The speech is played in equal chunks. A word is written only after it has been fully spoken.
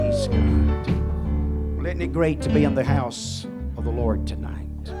Isn't it great to be in the house of the Lord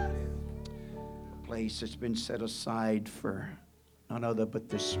tonight? A place that's been set aside for none other but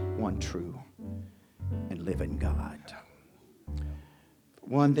this one true and living God.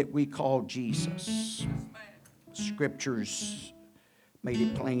 One that we call Jesus. Scriptures made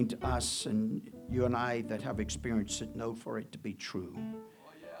it plain to us, and you and I that have experienced it know for it to be true.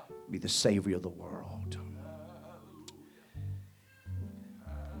 Be the Savior of the world.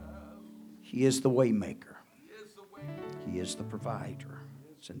 He is the way maker. He is the provider.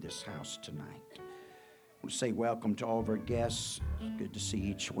 It's in this house tonight. We say welcome to all of our guests. It's good to see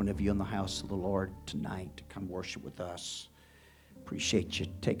each one of you in the house of the Lord tonight to come worship with us. Appreciate you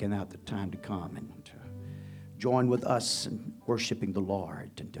taking out the time to come and to join with us in worshiping the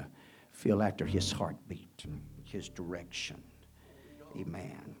Lord and to feel after His heartbeat and His direction.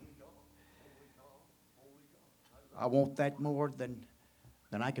 Amen. I want that more than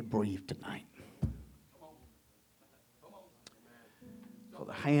I could breathe tonight. For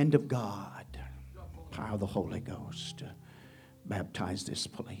the hand of God, power of the Holy Ghost to baptize this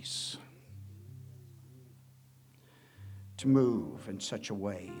place. To move in such a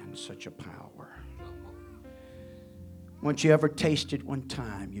way and such a power. Once you ever tasted one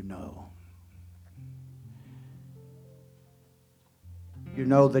time, you know. You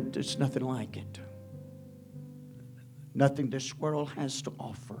know that there's nothing like it. Nothing this world has to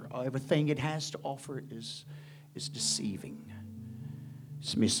offer. Everything it has to offer is deceiving.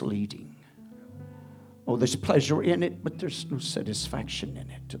 It's misleading. Oh, there's pleasure in it, but there's no satisfaction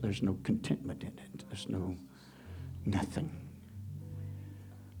in it. There's no contentment in it. There's nothing.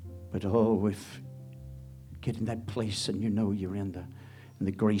 But oh, if you get in that place and you know you're in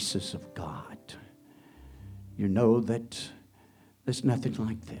the graces of God, you know that there's nothing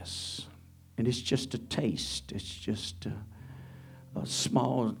like this. And it's just a taste. It's just a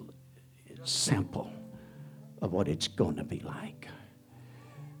small sample of what it's going to be like.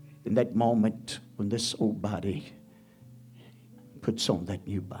 In that moment when this old body puts on that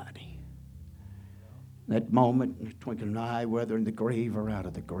new body. That moment in the twinkling of an eye, whether in the grave or out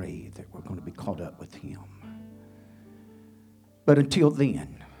of the grave, that we're going to be caught up with Him. But until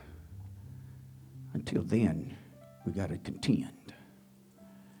then, we got to contend.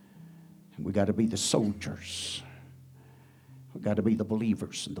 We got to be the soldiers. We got to be the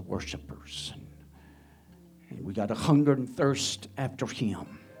believers and the worshipers. And we got to hunger and thirst after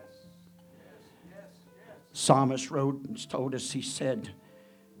Him. Psalmist wrote and told us, he said,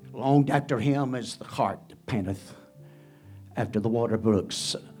 longed after Him as the hart that panteth after the water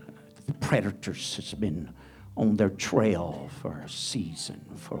brooks. The predators has been on their trail for a season,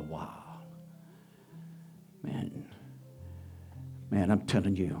 for a while. Man, I'm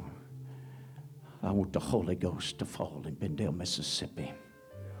telling you, I want the Holy Ghost to fall in Bendale, Mississippi.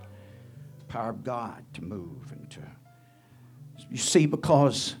 Power of God to move and to, you see,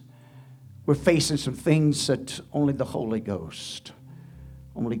 because we're facing some things that only the Holy Ghost,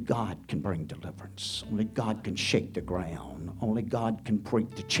 only God can bring deliverance. Only God can shake the ground. Only God can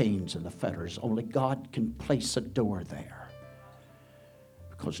break the chains and the fetters. Only God can place a door there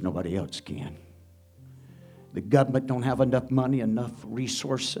because nobody else can. The government don't have enough money, enough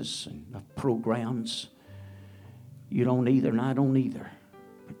resources, enough programs. You don't either, and I don't either.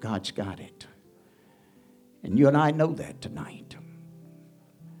 But God's got it. And you and I know that tonight.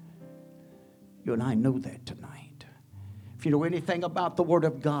 You and I know that tonight. If you know anything about the Word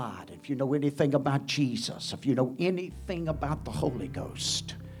of God, if you know anything about Jesus, if you know anything about the Holy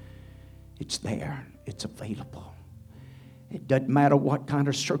Ghost, it's there. It's available. It doesn't matter what kind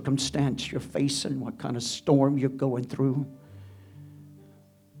of circumstance you're facing, what kind of storm you're going through.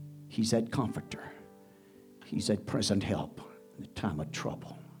 He's that comforter. He's that present help in the time of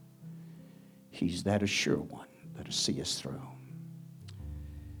trouble. He's that assured one that'll see us through.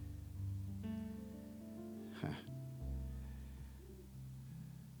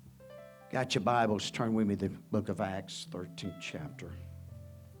 Got your Bibles? Turn with me to the book of Acts, 13th chapter.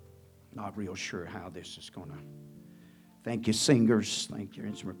 Not real sure how this is going to. Thank you, singers. Thank you,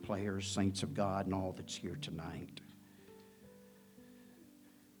 instrument players, saints of God, and all that's here tonight.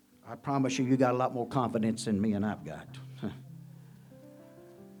 I promise you, you got a lot more confidence in me than I've got.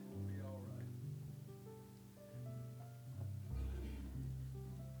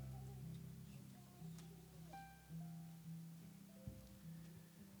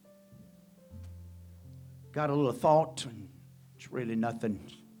 Got a little thought, and it's really nothing.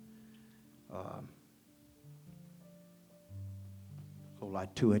 Whole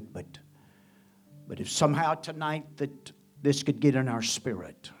lot to it, but if somehow tonight that this could get in our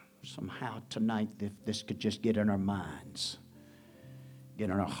spirit, somehow tonight if this could just get in our minds,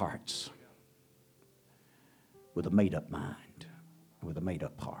 get in our hearts. with a made-up mind, with a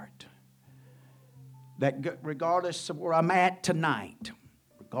made-up heart. That regardless of where I'm at tonight,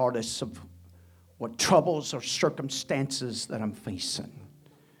 regardless of what troubles or circumstances that I'm facing,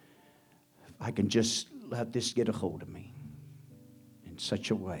 if I can just let this get a hold of me in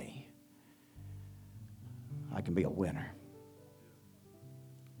such a way, I can be a winner.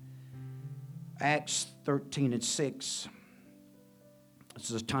 Acts 13:6. This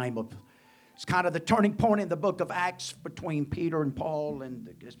is a time of, it's kind of the turning point in the book of Acts between Peter and Paul and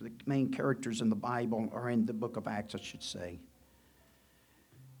the main characters in the Bible, or in the book of Acts, I should say.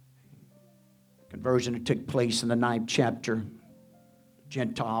 Conversion that took place in the 9th chapter.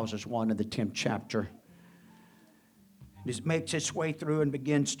 Gentiles is one in the 10th chapter. It makes its way through and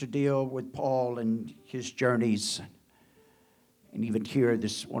begins to deal with Paul and his journeys. And even here,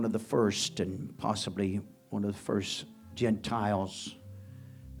 this one of the first, and possibly one of the first Gentiles,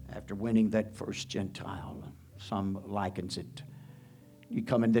 after winning that first Gentile, some likens it. You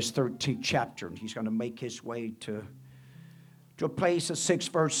come in this 13th chapter, and he's going to make his way to a place, the 6th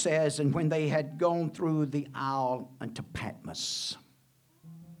verse says, and when they had gone through the isle unto Patmos,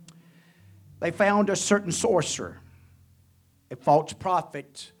 they found a certain sorcerer, a false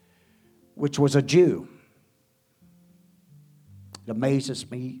prophet, which was a Jew. It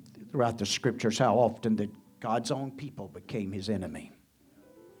amazes me throughout the scriptures how often that God's own people became his enemy.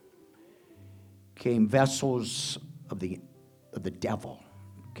 Became vessels of the devil.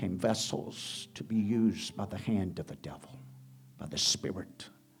 Became vessels to be used by the hand of the devil, by the Spirit,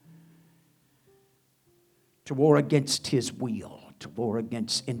 to war against his will, to war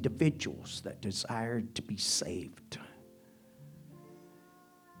against individuals that desired to be saved.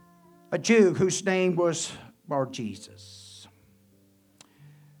 A Jew whose name was Bar-Jesus,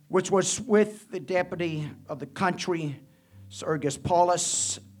 which was with the deputy of the country, Sergius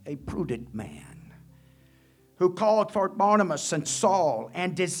Paulus, a prudent man, who called for Barnabas and Saul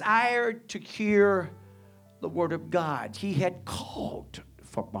and desired to hear the word of God. He had called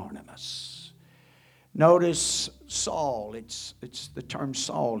for Barnabas. Notice Saul, it's the term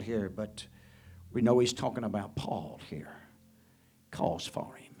Saul here, but we know he's talking about Paul here. Calls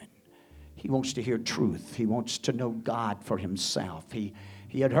for him. And he wants to hear truth. He wants to know God for himself. He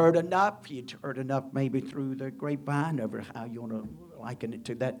had heard enough. He had heard enough maybe through the grapevine, over how you want to liken it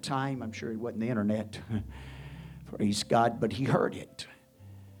to that time. I'm sure it wasn't the internet. Praise God, but he heard it.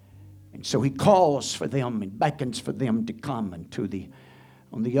 And so he calls for them and beckons for them to come and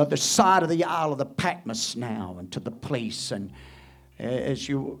on the other side of the Isle of the Patmos now, and to the place. And as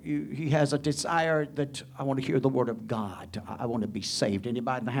he has a desire that I want to hear the word of God. I want to be saved.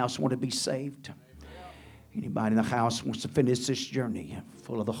 Anybody in the house want to be saved? Anybody in the house wants to finish this journey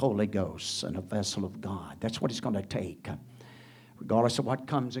full of the Holy Ghost and a vessel of God? That's what it's going to take. Regardless of what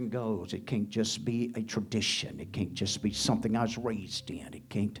comes and goes, it can't just be a tradition. It can't just be something I was raised in. It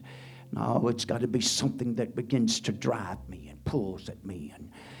can't. No, it's got to be something that begins to drive me and pulls at me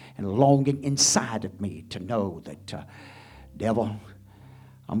and longing inside of me to know that, devil,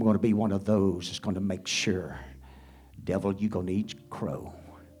 I'm going to be one of those that's going to make sure, devil, you're going to eat crow.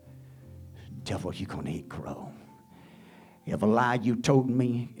 Devil, you're going to eat crow. Every lie you told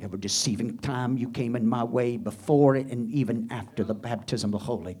me, every deceiving time you came in my way before it and even after the baptism of the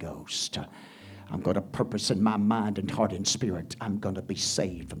Holy Ghost, I'm going to purpose in my mind and heart and spirit, I'm going to be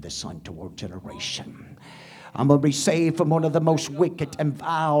saved from this untoward generation. I'm going to be saved from one of the most wicked and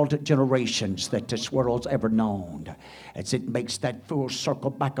vile generations that this world's ever known, as it makes that full circle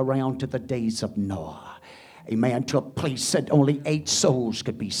back around to the days of Noah. Amen. To a place that only 8 souls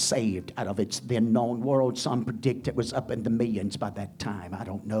could be saved out of its then known world. Some predict it was up in the millions by that time. I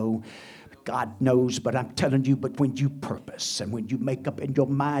don't know. God knows, but I'm telling you, but when you purpose and when you make up in your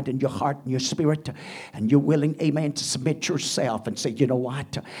mind and your heart and your spirit and you're willing, amen, to submit yourself and say, you know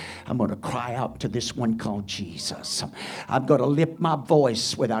what, I'm going to cry out to this one called Jesus. I'm going to lift my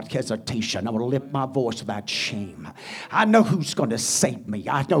voice without hesitation. I'm going to lift my voice without shame. I know who's going to save me.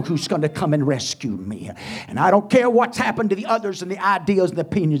 I know who's going to come and rescue me. And I don't care what's happened to the others and the ideas and the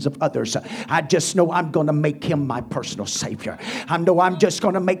opinions of others. I just know I'm going to make him my personal Savior. I know I'm just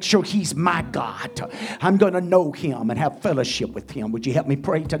going to make sure he's my God. I'm going to know him and have fellowship with him. Would you help me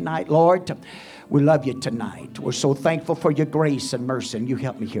pray tonight, Lord? We love you tonight. We're so thankful for your grace and mercy, and you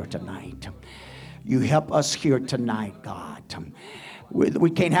help me here tonight. You help us here tonight, God. We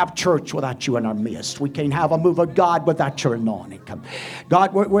can't have church without you in our midst. We can't have a move of God without your anointing.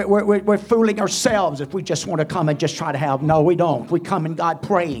 God, we're fooling ourselves if we just want to come and just try to have. No, we don't. We come in God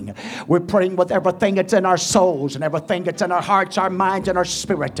praying. We're praying with everything that's in our souls and everything that's in our hearts, our minds, and our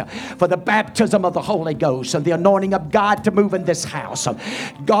spirit for the baptism of the Holy Ghost and the anointing of God to move in this house.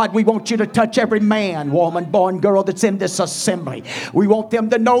 God, we want you to touch every man, woman, boy, and girl that's in this assembly. We want them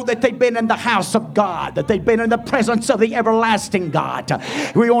to know that they've been in the house of God, that they've been in the presence of the everlasting God.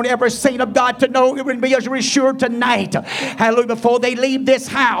 We want every saint of God to know it will be as reassured tonight, hallelujah, before they leave this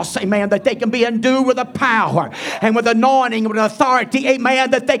house, amen, that they can be endued with the power and with anointing, with authority, amen,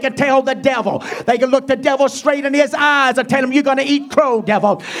 that they can tell the devil, they can look the devil straight in his eyes and tell him, you're going to eat crow,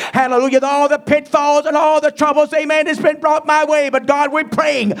 devil. Hallelujah. All the pitfalls and all the troubles, amen, has been brought my way. But God, we're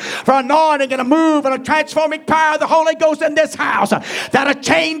praying for anointing and a move and a transforming power of the Holy Ghost in this house that'll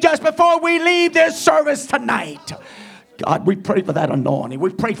change us before we leave this service tonight. God, we pray for that anointing.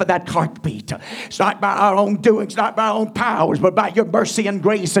 We pray for that heartbeat. It's not by our own doings, not by our own powers, but by your mercy and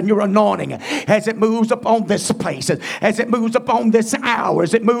grace and your anointing as it moves upon this place, as it moves upon this hour,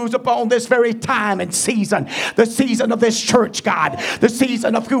 as it moves upon this very time and season, the season of this church, God, the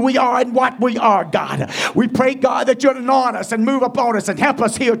season of who we are and what we are, God. We pray, God, that you'll anoint us and move upon us and help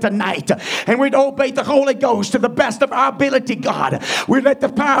us here tonight. And we'd obey the Holy Ghost to the best of our ability, God. We let the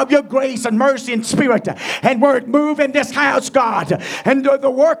power of your grace and mercy and spirit and word move in this house, God, and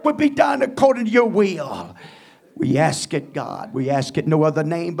the work would be done according to your will. We ask it, God. We ask it no other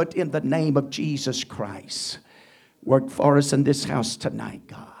name but in the name of Jesus Christ. Work for us in this house tonight,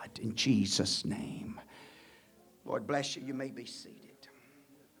 God, in Jesus' name. Lord bless you. You may be seated.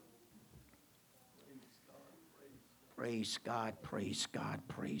 Praise God, praise God,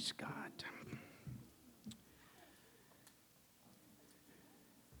 praise God.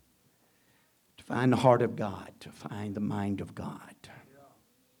 Find the heart of God, to find the mind of God,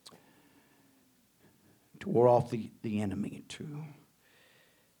 to war off the enemy, to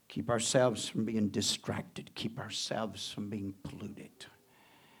keep ourselves from being distracted, keep ourselves from being polluted.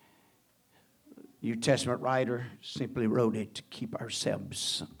 New Testament writer simply wrote it, to keep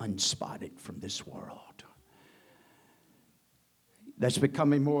ourselves unspotted from this world. That's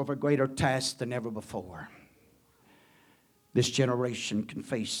becoming more of a greater task than ever before. This generation can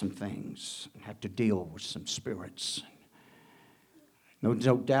face some things and have to deal with some spirits.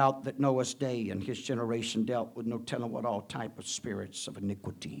 No doubt that Noah's day and his generation dealt with no telling what all type of spirits of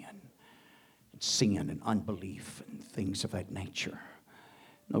iniquity and sin and unbelief and things of that nature.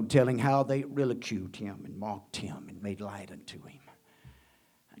 No telling how they ridiculed him and mocked him and made light unto him.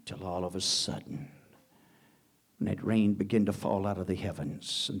 Until all of a sudden, when that rain began to fall out of the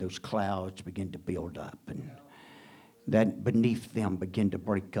heavens and those clouds began to build up and that beneath them began to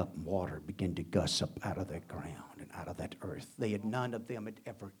break up and water began to gush up out of that ground and out of that earth. None of them had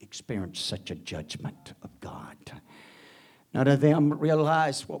ever experienced such a judgment of God. None of them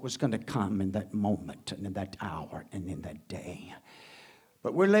realized what was going to come in that moment and in that hour and in that day.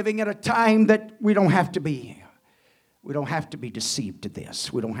 But we're living at a time that we don't have to be deceived to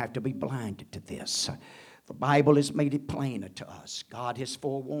this. We don't have to be blinded to this. The Bible has made it plain to us. God has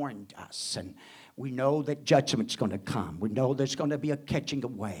forewarned us, and we know that judgment's going to come. We know there's going to be a catching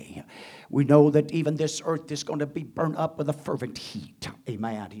away. We know that even this earth is going to be burnt up with a fervent heat.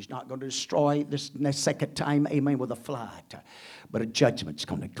 Amen. He's not going to destroy this second time, amen, with a flood. But a judgment's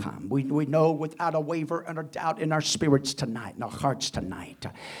going to come. We know without a waver and a doubt in our spirits tonight, in our hearts tonight,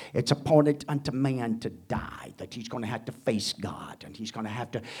 it's appointed unto man to die, that he's going to have to face God, and he's going to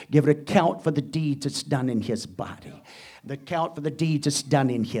have to give an account for the deeds that's done in his body, the account for the deeds that's done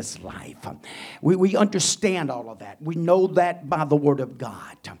in his life. We understand all of that. We know that by the word of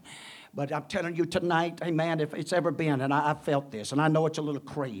God. But I'm telling you tonight, amen, if it's ever been, and I felt this, and I know it's a little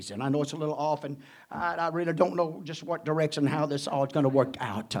crazy, and I know it's a little off, and I really don't know just what direction, how this all is going to work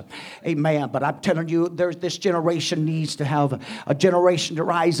out. Amen. But I'm telling you, this generation needs to have a generation to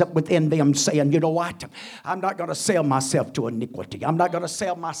rise up within them saying, you know what? I'm not going to sell myself to iniquity. I'm not going to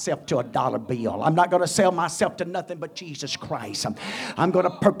sell myself to a dollar bill. I'm not going to sell myself to nothing but Jesus Christ. I'm going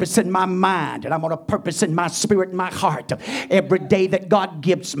to purpose in my mind, and I'm going to purpose in my spirit and my heart every day that God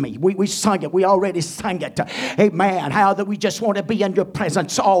gives me. We sung it. We already sang it. Amen. How that we just want to be in your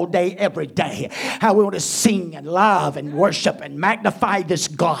presence all day, every day. how we want to sing and love and worship and magnify this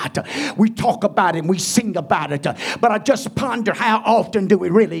God. We talk about it and we sing about it. But I just ponder, how often do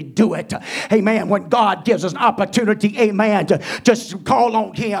we really do it? Amen. When God gives us an opportunity, amen, to just call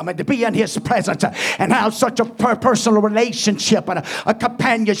on Him and to be in His presence and have such a personal relationship and a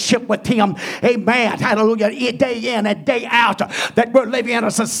companionship with Him. Amen. Hallelujah. Day in and day out, that we're living in a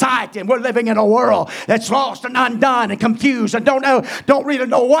society and we're living in a world that's lost and undone and confused and don't really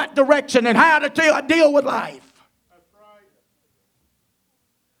know what direction and how to deal with life.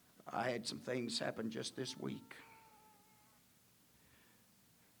 I had some things happen just this week.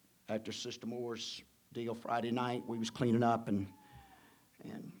 After Sister Moore's deal Friday night, we was cleaning up, and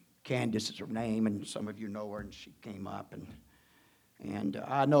Candace is her name, and some of you know her, and she came up, and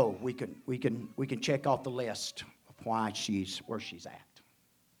I know we can check off the list of why she's where she's at.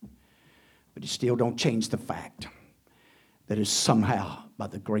 But it still don't change the fact that it's somehow by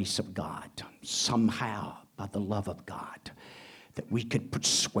the grace of God, somehow by the love of God, that we could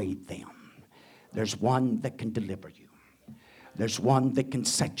persuade them. There's one that can deliver you. There's one that can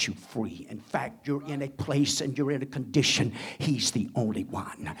set you free. In fact, you're in a place and you're in a condition. He's the only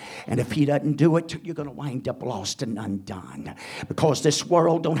one. And if He doesn't do it, you're going to wind up lost and undone. Because this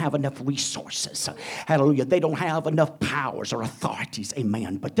world don't have enough resources. Hallelujah. They don't have enough powers or authorities.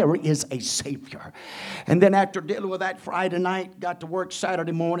 Amen. But there is a Savior. And then after dealing with that Friday night, got to work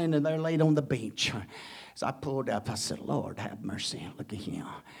Saturday morning, and they're laid on the bench. As I pulled up, I said, Lord, have mercy. Look at Him.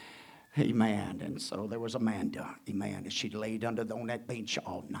 Amen. And so there was Amanda. Amen. And she laid on that bench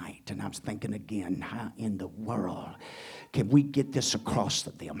all night. And I was thinking again, how in the world can we get this across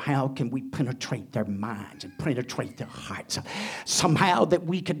to them? How can we penetrate their minds and penetrate their hearts? Somehow that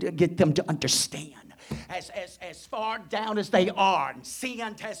we could get them to understand. As far down as they are, and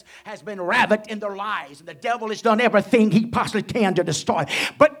sin has been ravaged in their lives, and the devil has done everything he possibly can to destroy.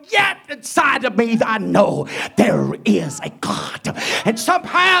 But yet inside of me, I know there is a God. And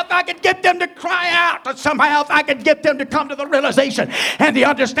somehow if I could get them to cry out, or somehow if I could get them to come to the realization and the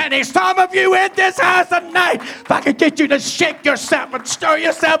understanding, some of you in this house tonight, if I could get you to shake yourself and stir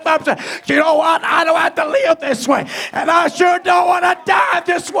yourself up, say, you know what, I don't have to live this way, and I sure don't want to die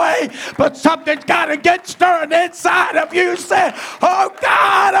this way, but something's got to get stirring inside of you. Say, oh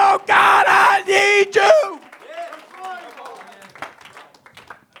God, I need you.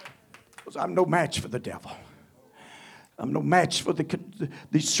 Because I'm no match for the devil. I'm no match for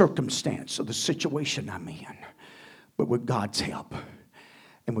the circumstance or the situation I'm in. But with God's help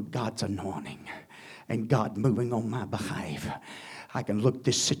and with God's anointing and God moving on my behalf, I can look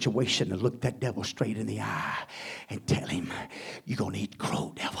this situation and look that devil straight in the eye and tell him, you're going to eat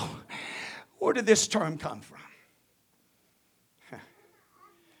crow, devil. Where did this term come from?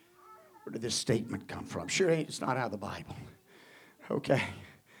 Where did this statement come from? Sure it's not out of the Bible. Okay?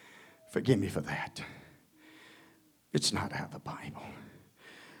 Forgive me for that. It's not out of the Bible.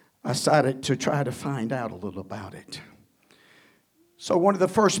 I decided to try to find out a little about it. So one of the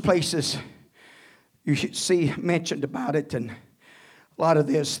first places you should see mentioned about it, and a lot of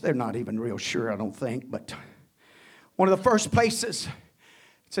this, they're not even real sure, I don't think, but one of the first places,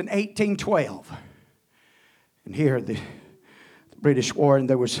 it's in 1812. And here the British war, and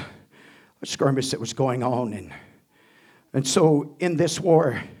there was a skirmish that was going on. And so in this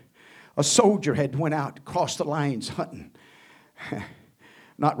war, a soldier had went out across the lines hunting,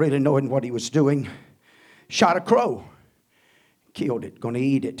 not really knowing what he was doing. Shot a crow, killed it, going to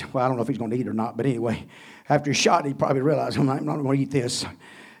eat it. Well, I don't know if he's going to eat it or not, but anyway, after he shot it, he probably realized, I'm not going to eat this.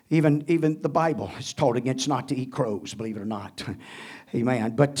 Even the Bible is told against not to eat crows, believe it or not.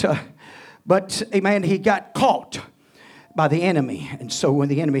 Amen. But amen, he got caught by the enemy. And so when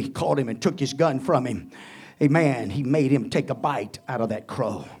the enemy caught him and took his gun from him, amen, he made him take a bite out of that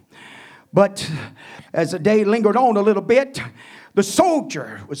crow. But as the day lingered on a little bit, the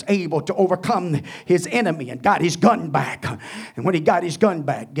soldier was able to overcome his enemy and got his gun back. And when he got his gun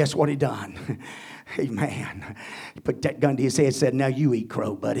back, guess what he done? Amen. He put that gun to his head and said, now you eat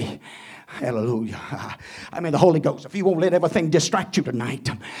crow, buddy. Hallelujah. I'm in the Holy Ghost. If you won't let everything distract you tonight,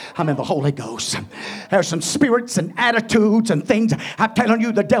 I'm in the Holy Ghost. There's some spirits and attitudes and things. I'm telling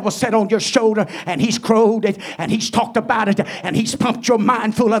you, the devil sat on your shoulder and he's crowed it and he's talked about it and he's pumped your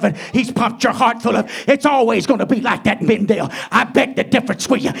mind full of it. He's pumped your heart full of it. It's always going to be like that, Mendel. I beg the difference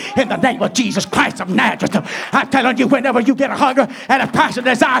with you in the name of Jesus Christ of Nazareth. I'm telling you, whenever you get a hunger and a passion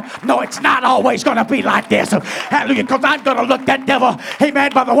desire, no, it's not always going to be like this. Hallelujah. Because I'm going to look that devil,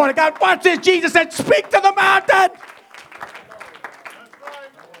 amen, by the word of God. Watch this. Jesus said, speak to the mountain.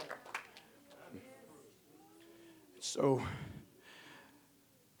 So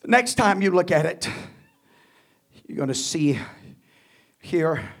the next time you look at it, you're going to see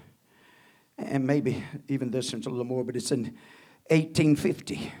here, and maybe even this one's a little more, but it's in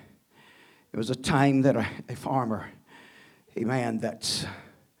 1850. It was a time that a farmer, amen, that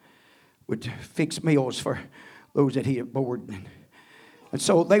would fix meals for those that he had board. And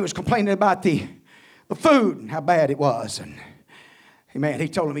so they was complaining about the food and how bad it was. And amen, he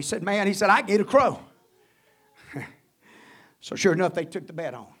told him, he said, man, he said, I can eat a crow. So sure enough, they took the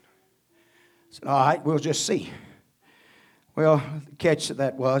bet on. Said, all right, we'll just see. Well, the catch to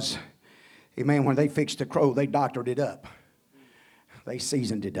that was, amen, when they fixed the crow, they doctored it up. They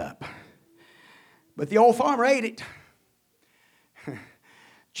seasoned it up. But the old farmer ate it.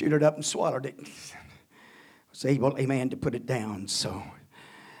 Chewed it up and swallowed it. Was able, amen, to put it down. So,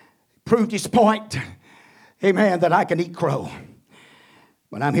 proved his point, amen, that I can eat crow.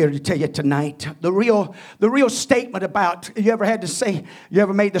 But I'm here to tell you tonight, the real statement about, you ever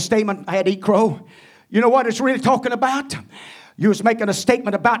made the statement, I had to eat crow? You know what it's really talking about? You was making a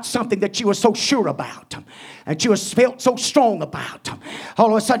statement about something that you were so sure about. And you was felt so strong about.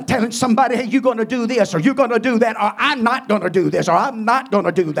 All of a sudden telling somebody, hey, you're going to do this, or you're going to do that, or I'm not going to do this, or I'm not going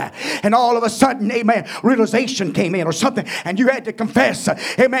to do that. And all of a sudden, amen, realization came in or something, and you had to confess,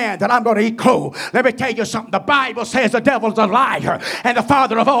 amen, that I'm going to eat crow. Let me tell you something. The Bible says the devil's a liar and the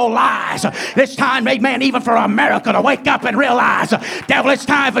father of all lies. It's time, amen, even for America to wake up and realize, devil, it's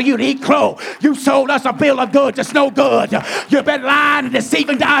time for you to eat crow. You sold us a bill of goods that's no good. You've been lying and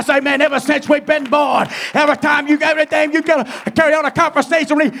deceiving us, amen, ever since we've been born. Every time you get anything, you got to carry on a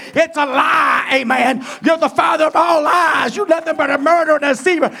conversation with me. It's a lie, amen. You're the father of all lies. You're nothing but a murderer and a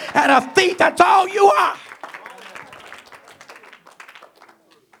deceiver and a thief. That's all you are.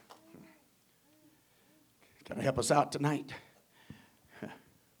 Can I help us out tonight?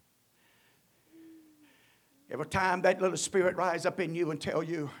 Every time that little spirit rise up in you and tell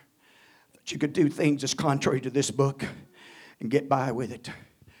you that you could do things that's contrary to this book and get by with it,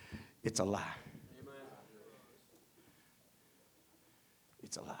 it's a lie.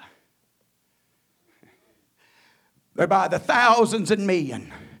 It's a lie. They're by the thousands and millions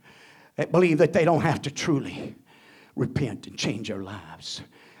that believe that they don't have to truly repent and change their lives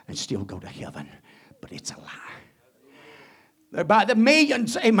and still go to heaven. But it's a lie. They're by the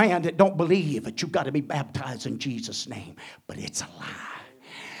millions, amen, that don't believe that you've got to be baptized in Jesus' name. But it's a lie.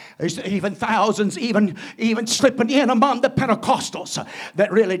 There's even thousands, even slipping in among the Pentecostals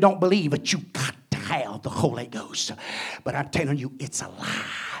that really don't believe that you got to have the Holy Ghost. But I'm telling you, it's a lie.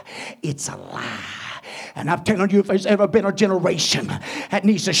 It's a lie. And I'm telling you, if there's ever been a generation that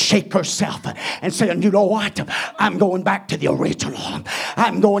needs to shake herself and saying, you know what? I'm going back to the original.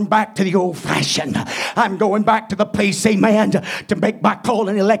 I'm going back to the old-fashioned. I'm going back to the place, amen, to make my call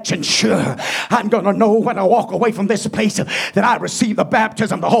and election sure. I'm going to know when I walk away from this place that I receive the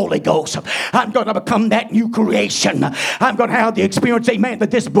baptism of the Holy Ghost. I'm going to become that new creation. I'm going to have the experience, amen,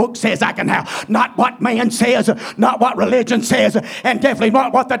 that this book says I can have. Not what man says, not what religion says, and definitely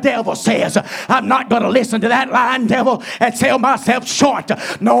not what the devil says. I'm not going to listen to that lying devil and sell myself short.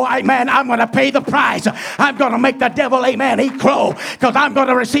 No, amen, I'm going to pay the price. I'm going to make the devil, amen, eat crow, because I'm going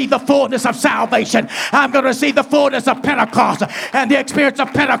to receive the fullness of salvation. I'm going to receive the fullness of Pentecost and the experience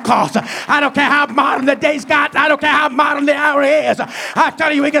of Pentecost. I don't care how modern the day's got. I don't care how modern the hour is. I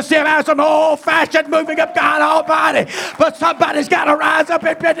tell you, we can still have some old-fashioned moving of God Almighty, but somebody's got to rise up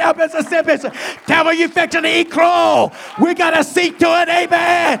in Mississippi. Devil, you fixing to eat crow. We got to see to it,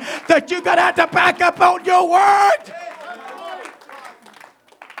 amen, that you're going to have to back up on your word.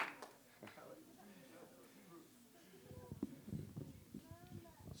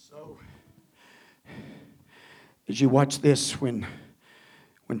 So, as you watch this, when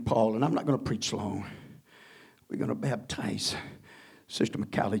Paul, and I'm not going to preach long, we're going to baptize Sister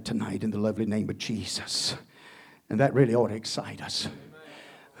McCallie tonight in the lovely name of Jesus. And that really ought to excite us.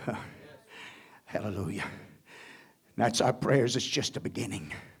 Hallelujah. And that's our prayers. It's just a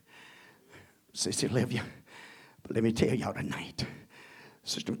beginning. Sister Olivia, but let me tell y'all tonight,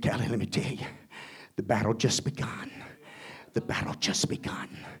 Sister McCallie, let me tell you, the battle just begun. The battle just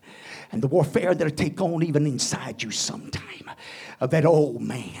begun. And the warfare that'll take on even inside you sometime of that old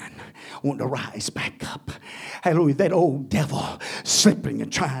man wanting to rise back up. Hallelujah. That old devil slipping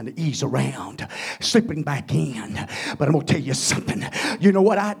and trying to ease around, slipping back in. But I'm going to tell you something. You know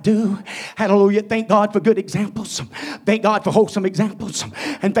what I do? Hallelujah. Thank God for good examples. Thank God for wholesome examples.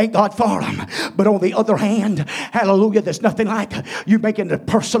 And thank God for them. But on the other hand, hallelujah, there's nothing like you making a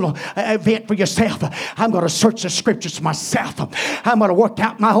personal event for yourself. I'm going to search the scriptures myself. I'm going to work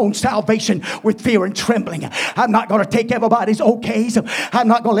out my own salvation with fear and trembling. I'm not going to take everybody's okays. I'm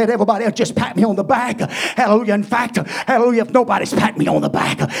not going to let everybody else just pat me on the back. Hallelujah. Hallelujah. In fact, hallelujah, if nobody's patting me on the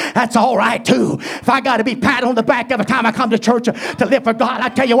back, that's all right too. If I got to be patted on the back every time I come to church to live for God, I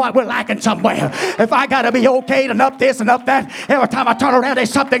tell you what, we're lacking somewhere. If I got to be okayed and up this and up that, every time I turn around,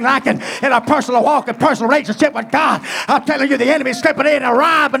 there's something lacking in a personal walk and personal relationship with God. I'm telling you, the enemy's slipping in and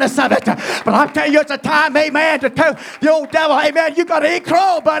robbing us of it. But I'm telling you, it's a time, amen, to tell the old devil, amen, you got to eat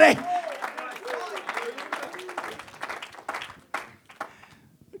crow, buddy.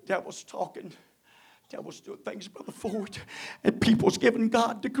 The devil's talking. The devil's doing things, Brother Ford. And people's giving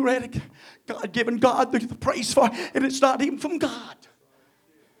God the credit. God giving God the praise for it. And it's not even from God.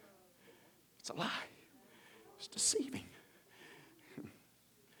 It's a lie. It's deceiving.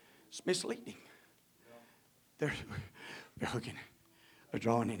 It's misleading. They're hooking. They're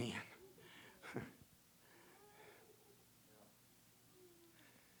drawing it in.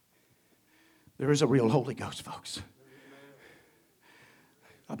 There is a real Holy Ghost, folks.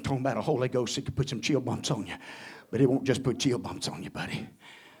 I'm talking about a Holy Ghost that can put some chill bumps on you. But it won't just put chill bumps on you, buddy.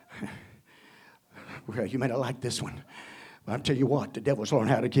 Well, you may not like this one. But I'll tell you what, the devil's learned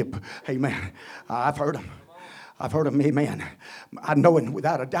how to give. Amen. I've heard him. I've heard them, amen. I know it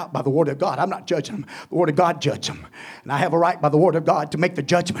without a doubt by the word of God. I'm not judging them. The word of God judges them. And I have a right by the word of God to make the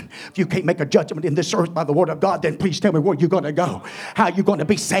judgment. If you can't make a judgment in this earth by the word of God, then please tell me where you're going to go. How are you going to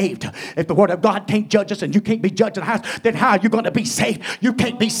be saved? If the word of God can't judge us and you can't be judged in the house, then how are you going to be saved? You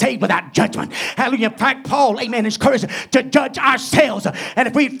can't be saved without judgment. Hallelujah. In fact, Paul, amen, encourages us to judge ourselves. And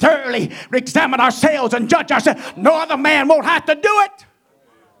if we thoroughly examine ourselves and judge ourselves, no other man won't have to do it.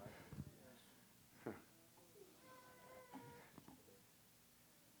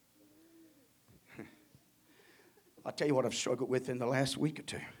 I'll tell you what I've struggled with in the last week or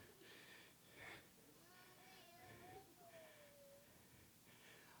two.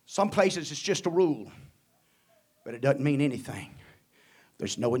 Some places it's just a rule, but it doesn't mean anything.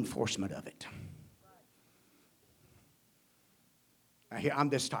 There's no enforcement of it. Now here, I'm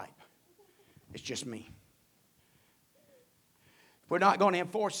this type. It's just me. If we're not going to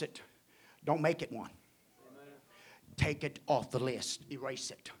enforce it, don't make it one. Take it off the list. Erase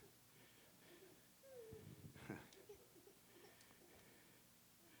it.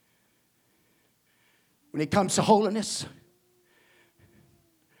 When it comes to holiness,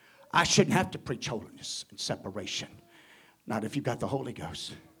 I shouldn't have to preach holiness and separation. Not if you've got the Holy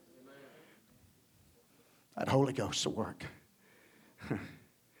Ghost. That Holy Ghost will work.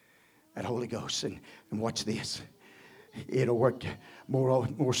 That Holy Ghost. And watch this. It'll work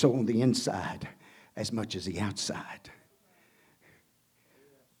more so on the inside as much as the outside.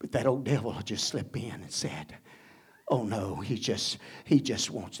 But that old devil just slipped in and said, oh no, he just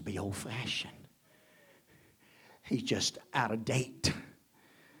wants to be old-fashioned. He's just out of date.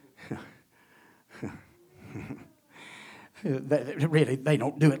 Really, they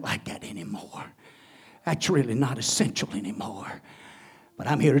don't do it like that anymore. That's really not essential anymore. But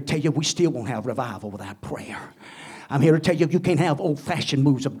I'm here to tell you, we still won't have revival without prayer. I'm here to tell you, you can't have old-fashioned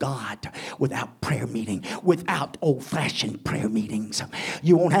moves of God without prayer meeting, without old-fashioned prayer meetings.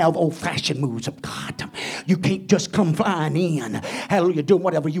 You won't have old-fashioned moves of God. You can't just come flying in, hallelujah, doing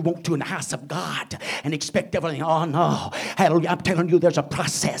whatever you want to in the house of God and expect everything. Oh, no. Hallelujah, I'm telling you, there's a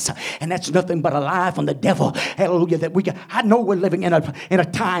process, and that's nothing but a lie from the devil. Hallelujah, that we can. I know we're living in a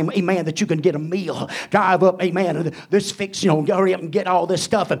time, amen, that you can get a meal, drive up, amen, this fix, hurry up and get all this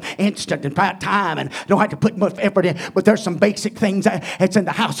stuff and instant and time and don't have to put much effort in. But there's some basic things that's in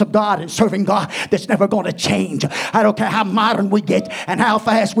the house of God and serving God that's never going to change. I don't care how modern we get and how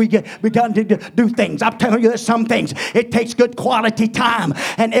fast we begun to do things. I'm telling you, there's some things it takes good quality time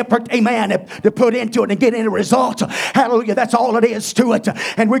and effort, amen, to put into it and get any results. Hallelujah, that's all it is to it.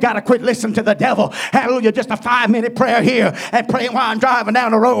 And we got to quit listening to the devil. Hallelujah, just a 5-minute prayer here and praying while I'm driving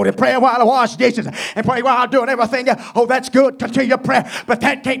down the road and praying while I wash dishes and praying while I'm doing everything. Oh, that's good. Continue your prayer. But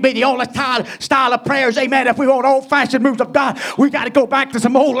that can't be the only style of prayers, amen. If we want old-fashioned moves of God, we got to go back to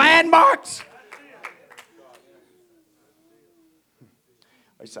some old landmarks.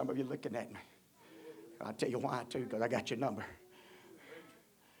 Some of you looking at me. I'll tell you why, too, because I got your number.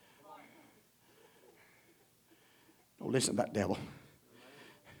 Don't listen to that devil.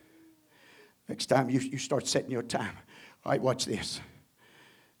 Next time you start setting your time. All right, watch this.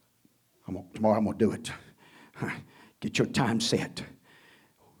 Tomorrow I'm going to do it. Get your time set.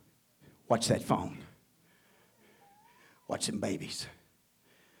 Watch that phone. Watch them babies.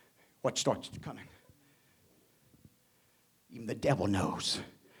 What starts coming? Even the devil knows.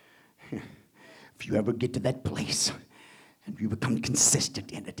 If you ever get to that place and you become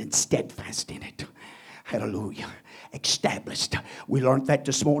consistent in it and steadfast in it, hallelujah, established. We learned that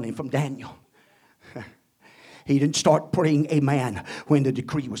this morning from Daniel. He didn't start praying, amen, when the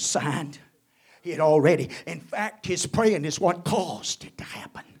decree was signed. He had already. In fact, his praying is what caused it to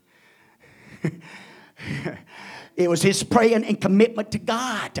happen. It was his praying and commitment to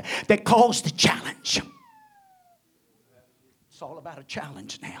God that caused the challenge. It's all about a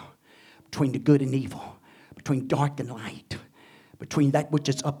challenge now. Between the good and evil. Between dark and light. Between that which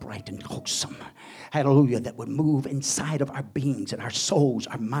is upright and wholesome. Hallelujah. That would move inside of our beings and our souls,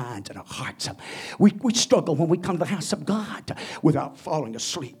 our minds and our hearts. We struggle when we come to the house of God without falling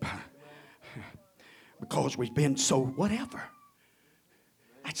asleep. Because we've been so whatever.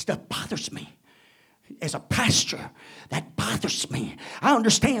 That stuff bothers me. As a pastor, that bothers me. I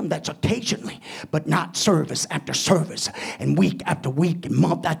understand that's occasionally, but not service after service and week after week and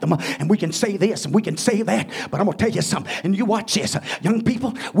month after month. And we can say this and we can say that, but I'm going to tell you something. And you watch this. Young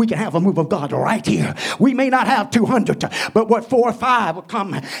people, we can have a move of God right here. We may not have 200, but what 4 or 5 will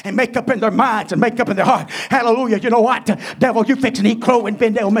come and make up in their minds and make up in their heart. Hallelujah. You know what? Devil, you fix and eat crow in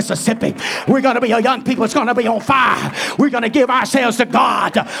Bendale, Mississippi. We're going to be a young people. It's going to be on fire. We're going to give ourselves to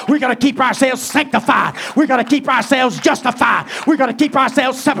God. We're going to keep ourselves sanctified. We're going to keep ourselves justified. We're going to keep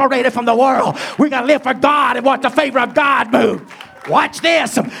ourselves separated from the world. We're going to live for God and watch the favor of God move. Watch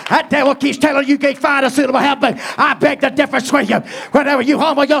this. That devil keeps telling you can't find a suitable helpmate. I beg the difference with you. Whenever you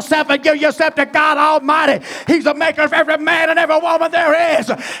humble yourself and give yourself to God Almighty, He's the maker of every man and every woman there is.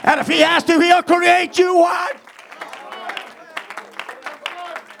 And if He has to, He'll create you one.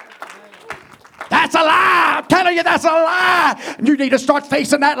 That's a lie. I'm telling you, that's a lie. And you need to start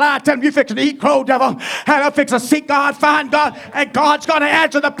facing that lie. Tell him you fix to eat crow, devil. And I'll fix to seek God, find God, and God's going to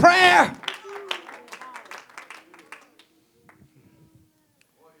answer the prayer.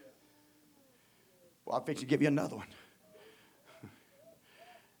 Well, I'm fixing to give you another one.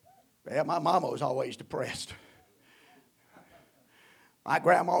 Well, my mama was always depressed. My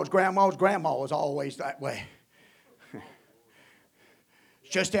grandma's grandma was always that way.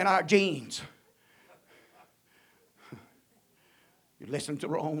 It's just in our genes. You listen to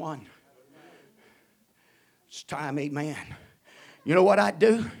the wrong one. It's time, amen. You know what I'd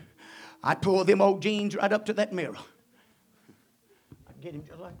do? I'd pull them old jeans right up to that mirror. I'd get him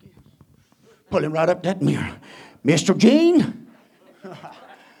just like this. Pull him right up that mirror. Mr. Jean,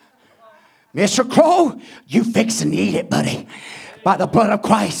 Mr. Crow, you fix and eat it, buddy. By the blood of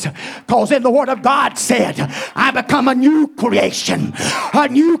Christ. Because in the Word of God said, I become a new creation. A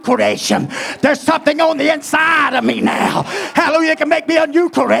new creation. There's something on the inside of me now. Hallelujah. It can make me a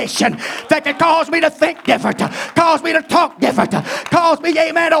new creation. That can cause me to think different. Cause me to talk different. Cause me,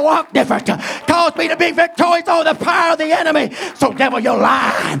 amen, to walk different. Cause me to be victorious over the power of the enemy. So devil, you're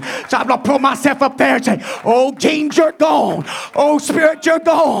lying. So I'm going to pull myself up there and say, oh, James, you're gone. Oh, Spirit, you're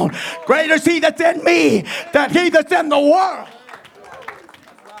gone. Greater is He that's in me than he that's in the world.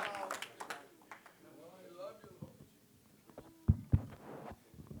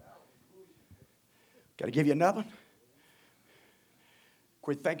 Got to give you another one?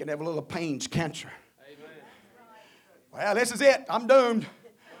 Quit thinking every little pain's cancer. Amen. Well, this is it. I'm doomed.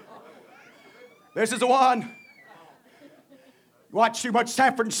 This is the one. You watch too much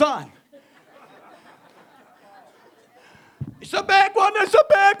Sanford and Son. It's a big one. It's a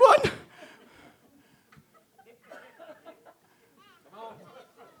big one.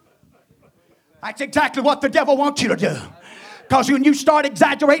 That's exactly what the devil wants you to do. Because when you start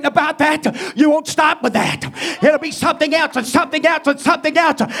exaggerating about that, you won't stop with that. It'll be something else and something else and something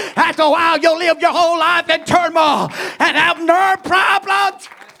else. After a while, you'll live your whole life in turmoil and have nerve problems.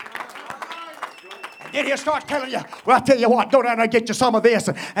 And then he'll start telling you, well, I'll tell you what, go down there and get you some of this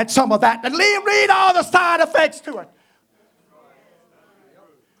and some of that. And read all the side effects to it.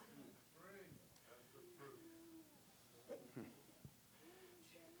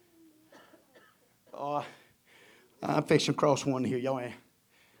 Oh, I'm fixing to cross one here, y'all.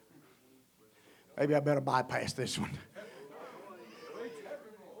 Maybe I better bypass this one.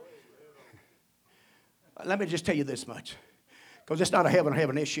 Let me just tell you this much. Because it's not a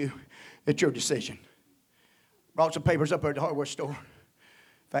heaven issue. It's your decision. Brought some papers up at the hardware store.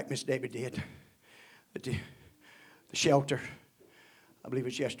 In fact, Miss Debbie did. At the shelter. I believe it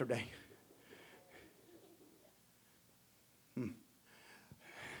was yesterday.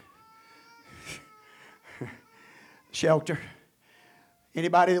 Shelter.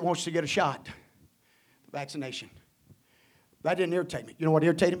 Anybody that wants to get a shot. Vaccination. That didn't irritate me. You know what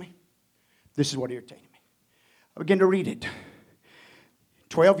irritated me? This is what irritated me. I began to read it.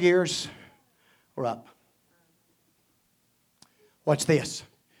 12 years or up. What's this?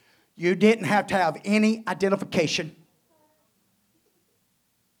 You didn't have to have any identification.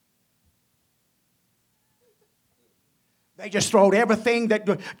 They just throw everything that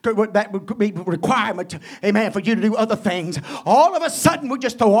would be a requirement, amen, for you to do other things. All of a sudden, we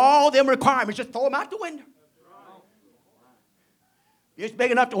just throw all them requirements, just throw them out the window. You're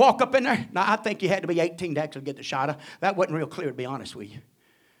big enough to walk up in there? Now, I think you had to be 18 to actually get the shot. That wasn't real clear, to be honest with you.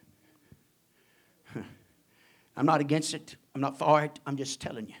 I'm not against it. I'm not for it. I'm just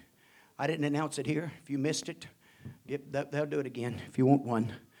telling you. I didn't announce it here. If you missed it, they'll do it again if you want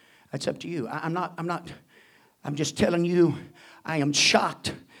one. That's up to you. I'm just telling you, I am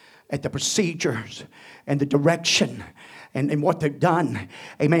shocked at the procedures and the direction and what they've done,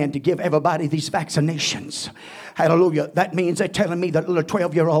 amen, to give everybody these vaccinations. Hallelujah. That means they're telling me that little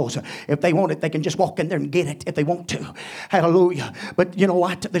 12-year-olds, if they want it, they can just walk in there and get it if they want to. Hallelujah. But you know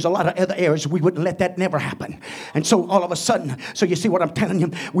what? There's a lot of other areas we wouldn't let that never happen. And so all of a sudden, so you see what I'm telling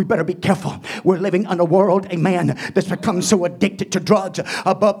you? We better be careful. We're living in a world, amen, that's become so addicted to drugs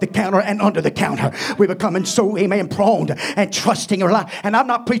above the counter and under the counter. We're becoming so, amen, prone and trusting our life. And I'm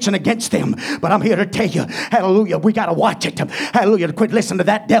not preaching against them, but I'm here to tell you, hallelujah, we got to watch it. Hallelujah, to quit listening to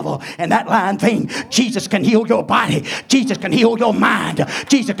that devil and that lying thing. Jesus can heal your body. Jesus can heal your mind.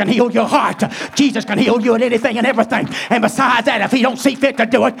 Jesus can heal your heart. Jesus can heal you in anything and everything. And besides that, if he don't see fit to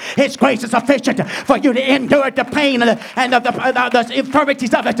do it, his grace is sufficient for you to endure the pain and the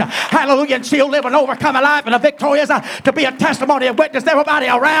infirmities of it. Hallelujah, and still live an overcoming life and a victorious life to be a testimony and witness to everybody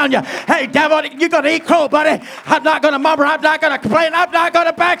around you. Hey, devil, you're going to eat crow, buddy. I'm not going to murmur. I'm not going to complain. I'm not going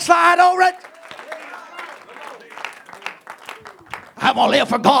to backslide over it. I'm going to live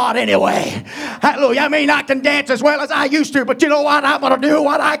for God anyway. Hallelujah. I mean, I can dance as well as I used to, but you know what? I'm going to do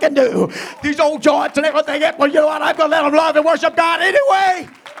what I can do. These old joints and everything, well, you know what? I'm going to let them love and worship God anyway.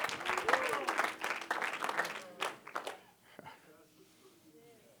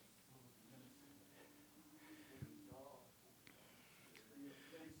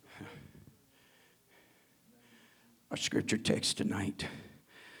 Our scripture text tonight,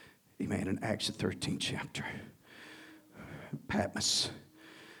 amen, in Acts the 13th chapter. Patmos.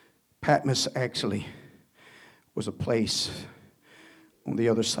 Patmos actually was a place on the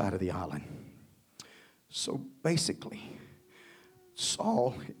other side of the island. So basically,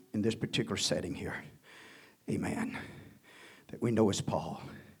 Saul, in this particular setting here, amen, that we know as Paul,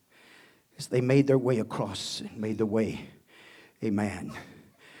 as they made their way across and made their way, amen.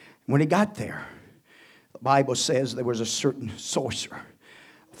 When he got there, the Bible says there was a certain sorcerer,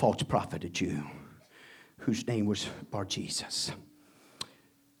 a false prophet, a Jew, whose name was Bar-Jesus,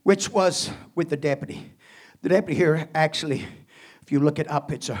 which was with the deputy. The deputy here, actually, if you look it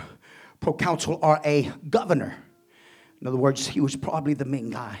up, it's a proconsul or a governor. In other words, he was probably the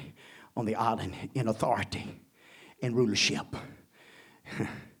main guy on the island in authority, in rulership.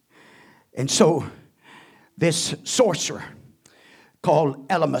 And so this sorcerer called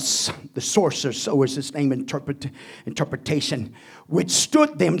Elymas, the sorcerer, so is his name interpretation,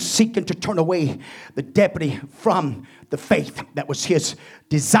 withstood them, seeking to turn away the deputy from the faith. That was his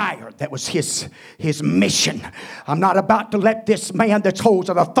desire. That was his mission. I'm not about to let this man that holds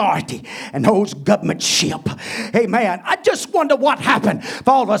an authority and holds governmentship. Amen. I just wonder what happened if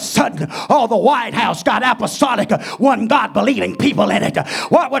all of a sudden all the White House got apostolic, one God believing people in it.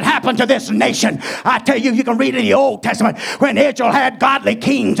 What would happen to this nation? I tell you, you can read in the Old Testament when Israel had godly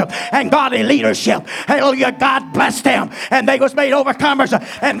kings and godly leadership. Hallelujah. God blessed them and they was made overcomers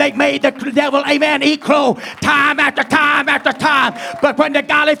and they made the devil, amen, eat crow time after time after time. But when the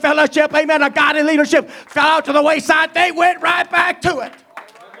godly fellowship, amen, a godly leadership fell out to the wayside, they went right back to it.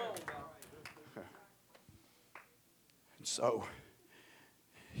 So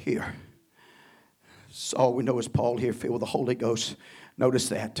here, Saul, we know is Paul here, filled with the Holy Ghost. Notice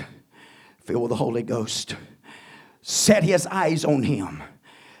that. Filled with the Holy Ghost. Set his eyes on him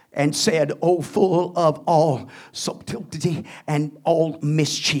and said, O full of all subtlety and all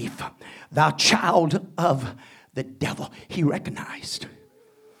mischief, thou child of the devil. He recognized.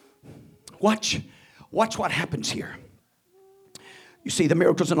 Watch what happens here. You see the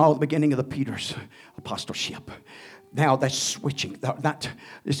miracles and all at the beginning of the Peter's apostleship. Now that's switching.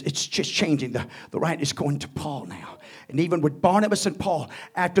 It's just changing. The right is going to Paul now. And even with Barnabas and Paul,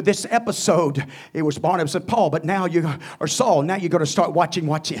 after this episode, it was Barnabas and Paul, but now Saul, now you're going to start watching,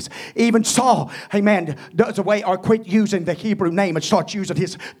 watch this. Even Saul, amen, does away or quit using the Hebrew name and starts using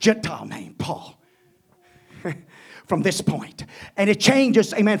his Gentile name, Paul. From this point. And it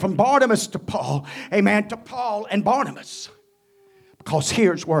changes, amen, from Barnabas to Paul, amen, to Paul and Barnabas. Because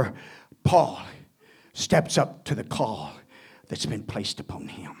here's where Paul steps up to the call that's been placed upon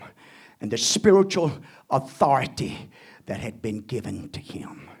him and the spiritual authority that had been given to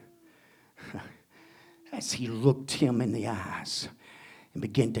him. As he looked him in the eyes, and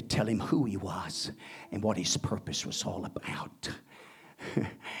began to tell him who he was and what his purpose was all about.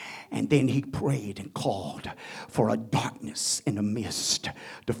 And then he prayed and called for a darkness and a mist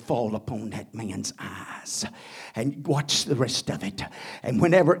to fall upon that man's eyes. And watch the rest of it. And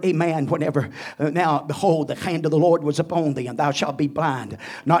whenever, now behold, the hand of the Lord was upon thee, and thou shalt be blind,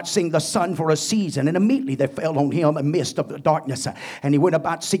 not seeing the sun for a season. And immediately there fell on him a mist of the darkness, and he went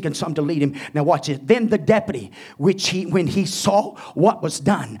about seeking some to lead him. Now watch it. Then the deputy, when he saw what was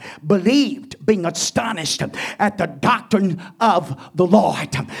done, believed, being astonished at the doctrine of the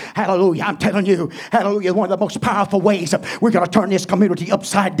Lord. Hallelujah. I'm telling you, hallelujah, one of the most powerful ways we're going to turn this community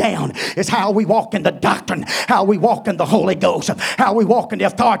upside down is how we walk in the doctrine, how we walk in the Holy Ghost, how we walk in the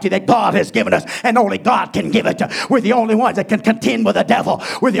authority that God has given us, and only God can give it. We're the only ones that can contend with the devil.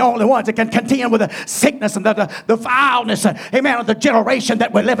 We're the only ones that can contend with the sickness and the vileness, amen, of the generation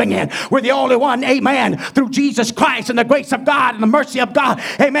that we're living in. We're the only one, amen, through Jesus Christ and the grace of God and the mercy of God,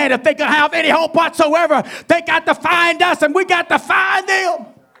 amen, if they can have any hope whatsoever, they got to find us and we got to find them.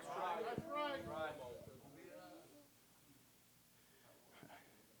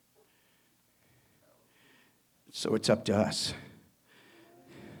 So it's up to us.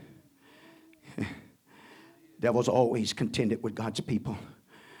 Devil's always contended with God's people.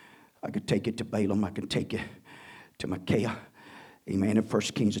 I could take it to Balaam. I can take it to Micaiah. Amen. In 1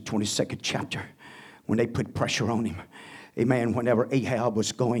 Kings, the 22nd chapter, when they put pressure on him. Amen. Whenever Ahab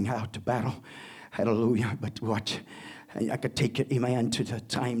was going out to battle. Hallelujah. But watch. I could take it, amen, to the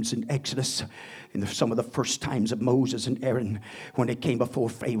times in Exodus, and some of the first times of Moses and Aaron when they came before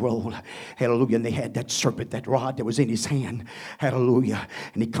Pharaoh. Hallelujah. And they had that serpent, that rod that was in his hand. Hallelujah.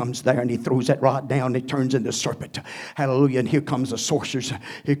 And he comes there and he throws that rod down. It turns into a serpent. Hallelujah. And here comes the sorcerers.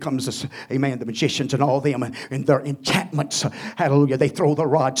 Here comes the, amen, the magicians and all them and their enchantments. Hallelujah. They throw the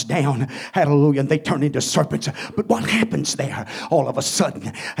rods down. Hallelujah. And they turn into serpents. But what happens there? All of a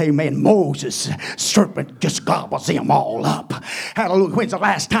sudden, amen, Moses' serpent just gobbles them all up. Hallelujah. When's the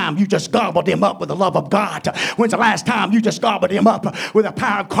last time you just gobbled him up with the love of God? When's the last time you just gobbled him up with the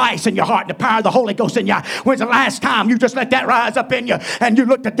power of Christ in your heart and the power of the Holy Ghost in you? When's the last time you just let that rise up in you and you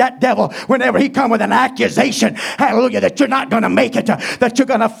looked at that devil whenever he come with an accusation, hallelujah, that you're not going to make it, that you're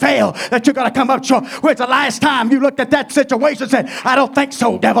going to fail, that you're going to come up short? When's the last time you looked at that situation and said, I don't think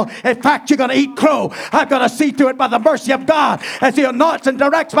so, devil. In fact, you're going to eat crow. I'm going to see through it by the mercy of God as he anoints and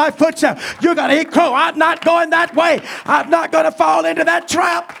directs my footsteps. You're going to eat crow. I'm not going that way. I'm not going to fall into that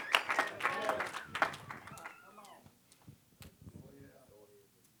trap.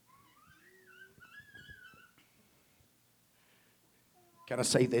 Can I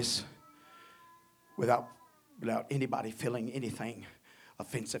say this without anybody feeling anything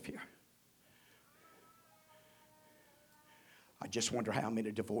offensive here? I just wonder how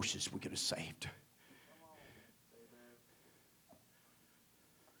many divorces we could have saved.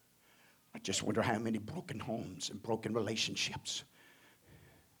 I just wonder how many broken homes and broken relationships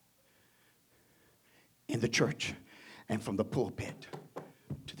in the church and from the pulpit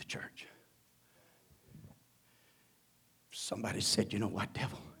to the church. Somebody said, you know what,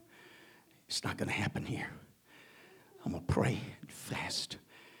 devil? It's not going to happen here. I'm going to pray and fast.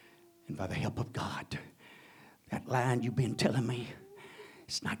 And by the help of God, that line you've been telling me,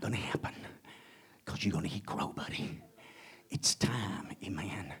 it's not going to happen. Because you're going to eat crow, buddy. It's time,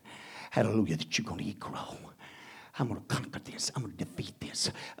 amen. Hallelujah, that you're going to eat crow. I'm going to conquer this. I'm going to defeat this.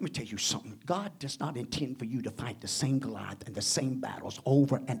 Let me tell you something. God does not intend for you to fight the same Goliath and the same battles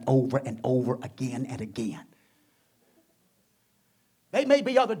over and over and over again and again. There may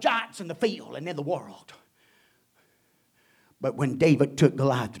be other giants in the field and in the world. But when David took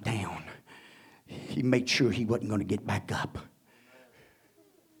Goliath down, he made sure he wasn't going to get back up.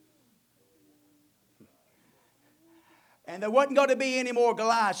 And there wasn't going to be any more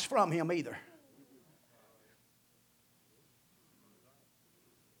Goliaths from him either.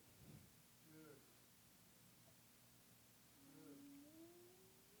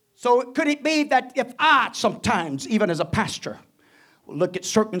 So could it be that if I sometimes, even as a pastor, look at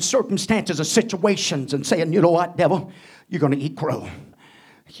certain circumstances or situations and saying, you know what, devil, you're going to eat crow.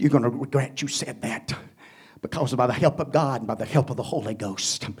 You're going to regret you said that. Because by the help of God and by the help of the Holy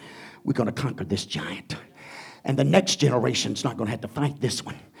Ghost, we're going to conquer this giant. And the next generation's not going to have to fight this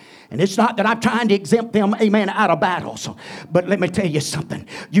one. And it's not that I'm trying to exempt them, amen, out of battles. But let me tell you something.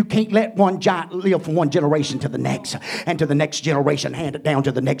 You can't let one giant live from one generation to the next, and to the next generation, hand it down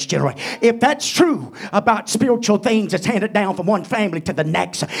to the next generation. If that's true about spiritual things, it's handed down from one family to the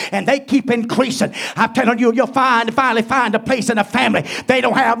next, and they keep increasing. I'm telling you, you'll finally find a place in a family. They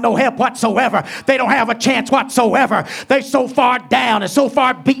don't have no help whatsoever. They don't have a chance whatsoever. They're so far down and so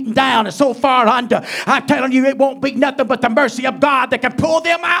far beaten down and so far under. I'm telling you, it won't be nothing but the mercy of God that can pull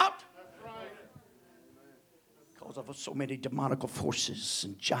them out. Of so many demonical forces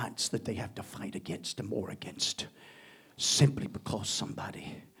and giants that they have to fight against and war against, simply because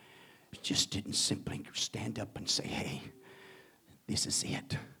somebody just didn't simply stand up and say, hey, this is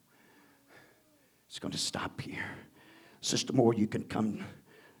it. It's going to stop here. Sister Moore, you can come.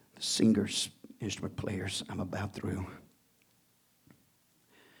 The singers, instrument players, I'm about through.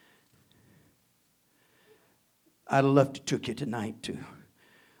 I'd love to take you tonight to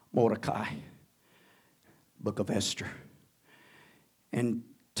Mordecai, Book of Esther. And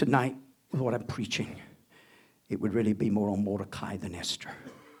tonight, with what I'm preaching, it would really be more on Mordecai than Esther.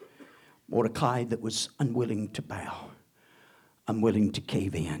 Mordecai that was unwilling to bow, unwilling to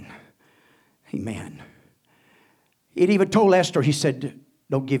cave in. Amen. He'd even told Esther, he said,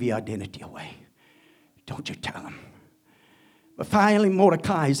 don't give your identity away. Don't you tell him. But finally,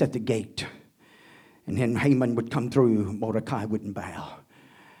 Mordecai is at the gate. And then Haman would come through. Mordecai wouldn't bow.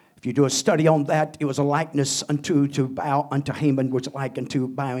 If you do a study on that, it was a likeness unto, to bow unto Haman was like unto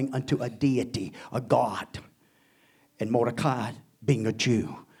bowing unto a deity, a god. And Mordecai, being a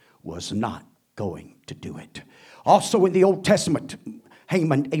Jew, was not going to do it. Also in the Old Testament,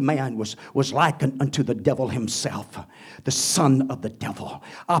 Haman, a man, was likened unto the devil himself, the son of the devil,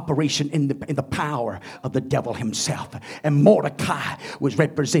 operation in the power of the devil himself. And Mordecai was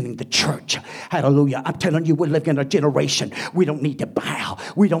representing the church. Hallelujah. I'm telling you, we're living in a generation. We don't need to bow.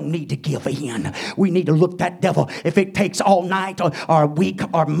 We don't need to give in. We need to look that devil. If it takes all night or a week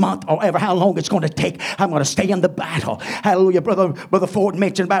or a month or ever how long it's going to take, I'm going to stay in the battle. Hallelujah. Brother Ford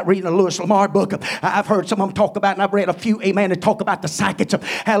mentioned about reading the Lewis Lamar book. I've heard some of them talk about, and I've read a few, amen, and talk about the psychics.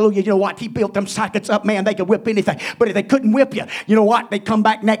 Hallelujah. You know what? He built them psychics up, man. They could whip anything. But if they couldn't whip you, you know what? They come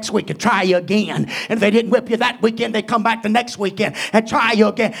back next week and try you again. And if they didn't whip you that weekend, they come back the next weekend and try you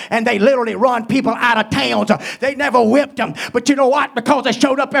again. And they literally run people out of towns. They never whipped them. But you know what? Because they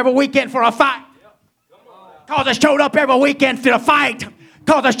showed up every weekend for a fight. Because they showed up every weekend for a fight.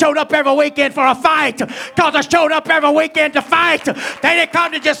 Because I showed up every weekend for a fight. Because I showed up every weekend to fight. They didn't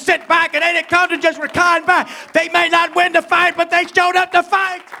come to just sit back, and they didn't come to just recline back. They may not win the fight, but they showed up to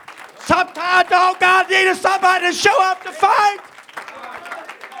fight. Sometimes, oh, God needed somebody to show up to fight.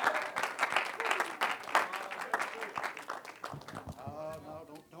 No,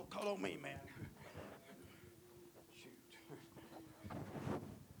 don't call on me, man. Shoot.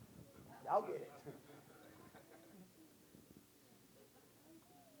 Y'all get it.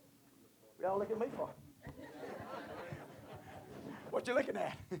 What y'all looking at me for? What you looking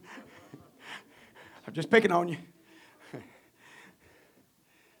at? I'm just picking on you.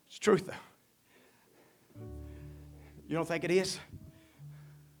 It's truth, though. You don't think it is?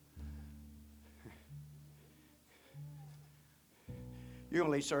 You're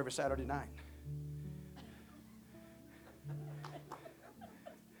going to leave service Saturday night.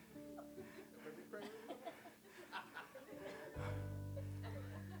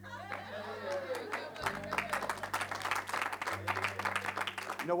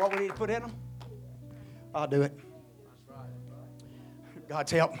 You know what we need to put in them? I'll do it.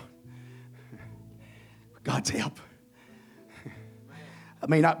 God's help. God's help. I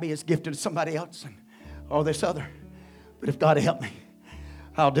may not be as gifted as somebody else or this other, but if God will help me,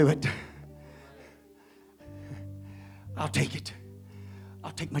 I'll do it. I'll take it.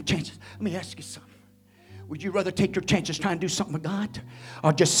 I'll take my chances. Let me ask you something. Would you rather take your chances trying to do something with God,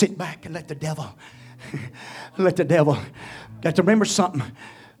 or just sit back and let the devil got to remember something.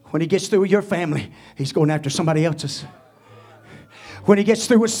 When he gets through with your family, he's going after somebody else's. When he gets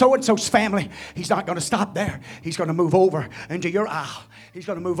through with so-and-so's family, he's not going to stop there. He's going to move over into your aisle. He's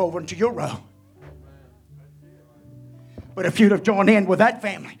going to move over into your row. But if you'd have joined in with that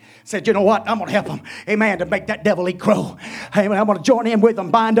family, said, you know what, I'm going to help them, amen, to make that devil eat crow. Amen, I'm going to join in with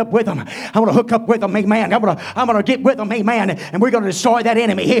them, bind up with them. I'm going to hook up with them, amen. I'm going to get with them, amen, and we're going to destroy that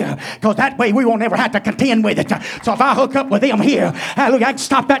enemy here, because that way we won't ever have to contend with it. So if I hook up with them here, hallelujah, I can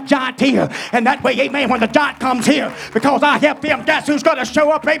stop that giant here, and that way, amen, when the giant comes here, because I help them, guess who's going to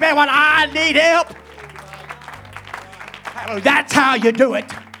show up, amen, when I need help? Hallelujah, that's how you do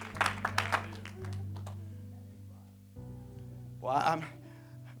it. Well,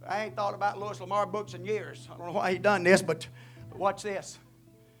 I ain't thought about Lewis Lamar books in years. I don't know why he done this, but watch this.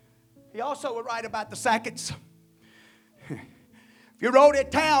 He also would write about the Sacketts. If you rode in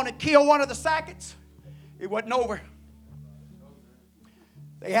town and killed one of the Sacketts, it wasn't over.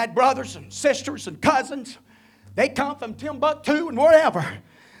 They had brothers and sisters and cousins. They come from Timbuktu and wherever.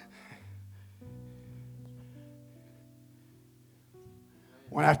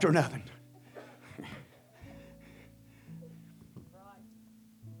 One after another.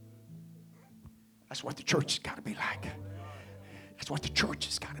 That's what the church has got to be like. That's what the church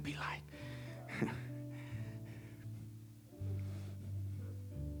has got to be like.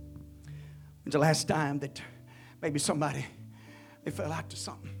 When's the last time that maybe somebody, they fell out to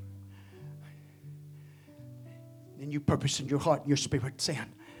something? And you purpose in your heart and your spirit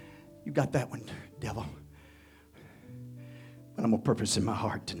saying, you got that one, devil. But I'm going to purpose in my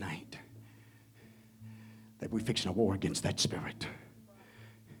heart tonight that we're fixing a war against that spirit.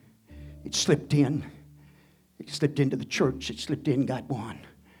 It slipped in. It slipped into the church. It slipped in, got one.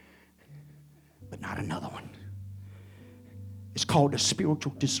 But not another one. It's called a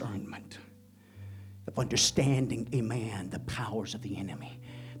spiritual discernment of understanding, amen, the powers of the enemy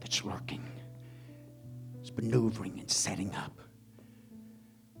that's lurking. It's maneuvering and setting up.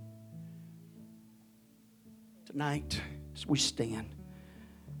 Tonight, as we stand,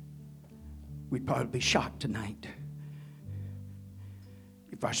 we'd probably be shocked tonight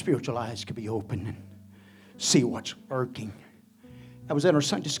if our spiritual eyes could be open and see what's lurking. I was in our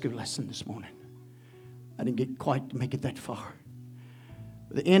Sunday school lesson this morning. I didn't get quite to make it that far.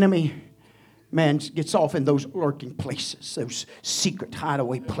 The enemy, man, gets off in those lurking places, those secret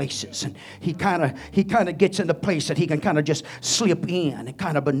hideaway places, and he kind of gets in the place that he can kind of just slip in and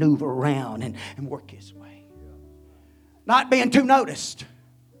kind of maneuver around and work his way, not being too noticed.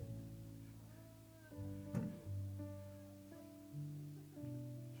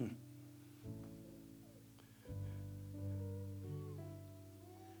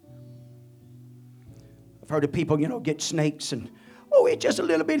 I've heard of people, get snakes and, oh, it's just a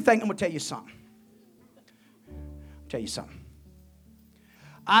little bitty thing. I'm going to tell you something.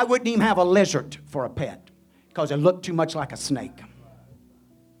 I wouldn't even have a lizard for a pet because it looked too much like a snake.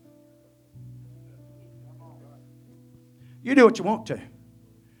 You do what you want to.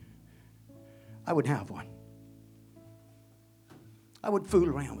 I wouldn't have one. I would fool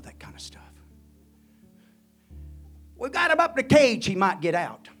around with that kind of stuff. We got him up in the cage, he might get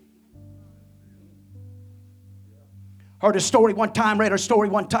out. Heard a story one time, read a story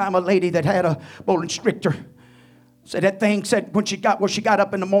one time, a lady that had a bull constrictor. Said that thing said when she got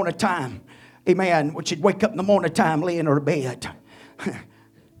up in the morning time, amen, when she'd wake up in the morning time laying in her bed,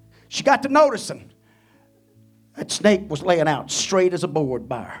 she got to noticing that snake was laying out straight as a board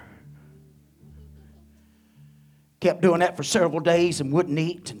by her. Kept doing that for several days and wouldn't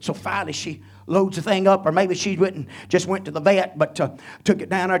eat. And so finally she loads the thing up, or maybe she just went to the vet, but took it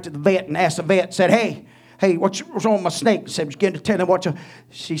down there to the vet and asked the vet, said, hey, what's wrong with my snake? Said, began to tell him what you.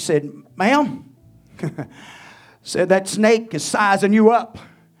 She said, ma'am, said that snake is sizing you up.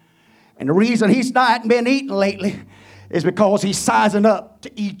 And the reason he's not been eating lately is because he's sizing up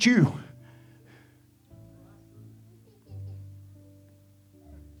to eat you.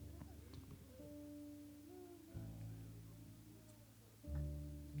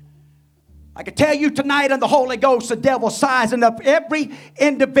 I can tell you tonight in the Holy Ghost, the devil's sizing up every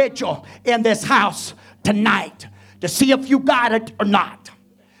individual in this house tonight to see if you got it or not.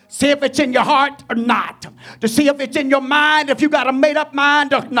 See if it's in your heart or not. To see if it's in your mind, if you got a made up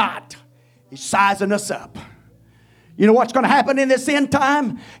mind or not. He's sizing us up. You know what's going to happen in this end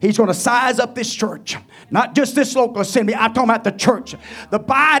time? He's going to size up this church. Not just this local assembly. I'm talking about the church. The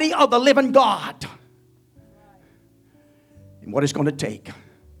body of the living God. And what it's going to take.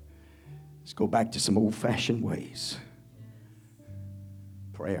 Let's go back to some old-fashioned ways.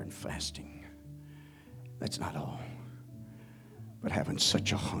 Prayer and fasting. That's not all. But having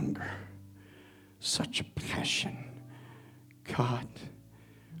such a hunger, such a passion. God,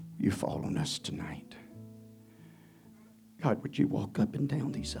 you fall on us tonight. God, would you walk up and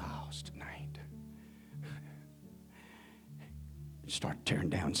down these aisles tonight? And start tearing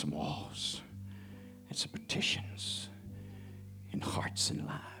down some walls and some petitions in hearts and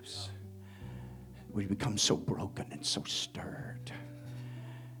lives. We become so broken and so stirred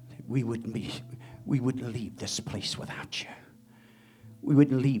that we wouldn't leave this place without you. We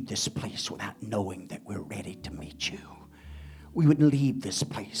wouldn't leave this place without knowing that we're ready to meet you. We wouldn't leave this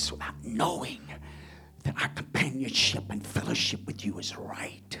place without knowing that our companionship and fellowship with you is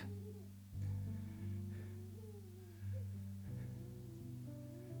right.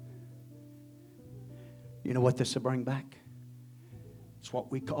 You know what this will bring back? It's what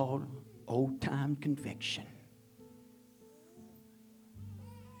we call old-time conviction.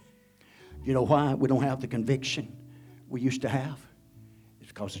 You know why we don't have the conviction we used to have? It's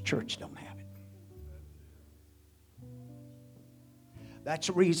because the church don't have it. That's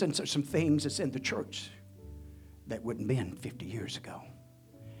the reason there's some things that's in the church that wouldn't been 50 years ago.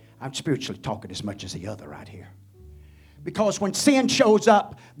 I'm spiritually talking as much as the other right here. Because when sin shows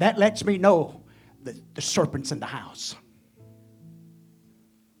up, that lets me know that the serpent's in the house.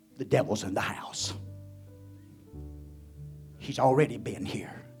 The devil's in the house. He's already been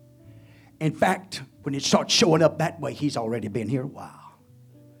here. In fact, when it starts showing up that way, he's already been here a while.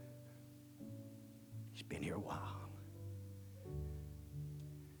 He's been here a while.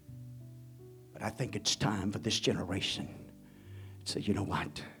 But I think it's time for this generation to say, you know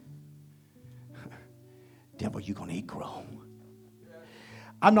what? Devil, you're going to eat crow.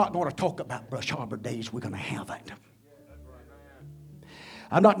 I'm not going to talk about Brush Harbor days. We're going to have it.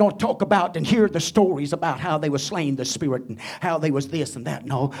 I'm not going to talk about and hear the stories about how they were slain the Spirit and how they was this and that.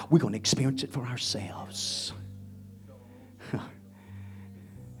 No, we're going to experience it for ourselves.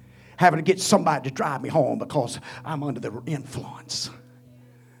 Having to get somebody to drive me home because I'm under the influence.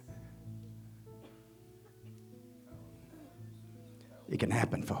 It can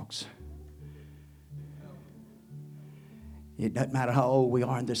happen, folks. It doesn't matter how old we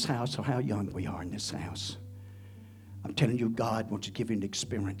are in this house or how young we are in this house. I'm telling you, God wants to give you an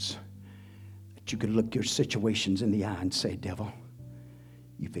experience that you can look your situations in the eye and say, devil,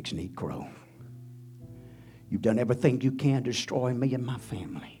 you fixing to eat crow. You've done everything you can to destroy me and my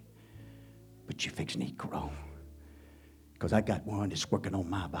family, but you fixing to eat crow. Because I got one that's working on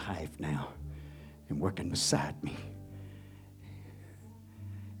my behalf now and working beside me.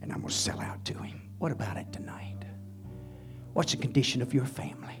 And I'm going to sell out to him. What about it tonight? What's the condition of your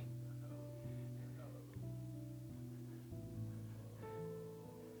family?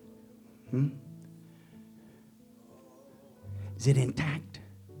 Is it intact?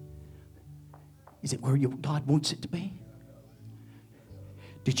 Is it where God wants it to be?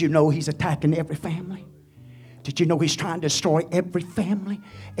 Did you know he's attacking every family? Did you know he's trying to destroy every family?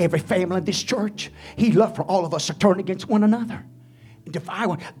 Every family in this church? He'd love for all of us to turn against one another. And defy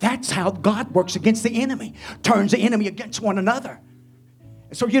one. That's how God works against the enemy. Turns the enemy against one another.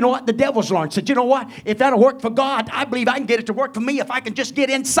 So you know what? The devil's learned. Said, you know what? If that'll work for God, I believe I can get it to work for me if I can just get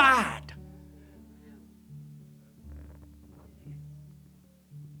inside.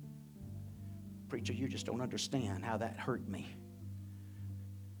 Preacher, you just don't understand how that hurt me.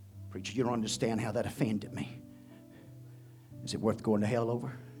 Preacher, you don't understand how that offended me. Is it worth going to hell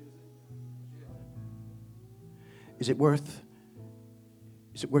over? Is it worth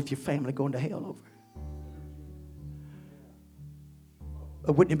your family going to hell over?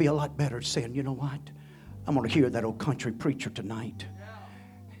 Or wouldn't it be a lot better saying, you know what? I'm going to hear that old country preacher tonight.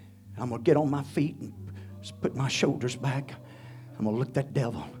 I'm going to get on my feet and put my shoulders back. I'm going to look that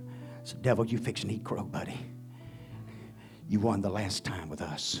devil. I said, devil, you fixing to eat crow, buddy. You won the last time with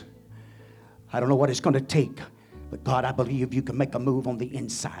us. I don't know what it's going to take, but God, I believe you can make a move on the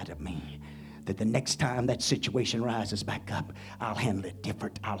inside of me. That the next time that situation rises back up, I'll handle it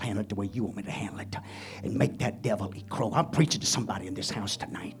different. I'll handle it the way you want me to handle it. And make that devil eat crow. I'm preaching to somebody in this house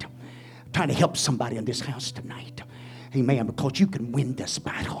tonight. I'm trying to help somebody in this house tonight. Amen. Because you can win this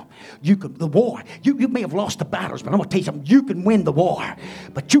battle. The war. You may have lost the battles, but I'm going to tell you something. You can win the war.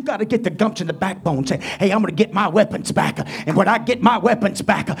 But you got to get the gumption in the backbone and say, hey, I'm going to get my weapons back. And when I get my weapons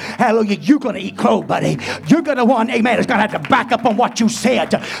back, hallelujah, you're going to eat crow, buddy. You're going to want, amen, it's going to have to back up on what you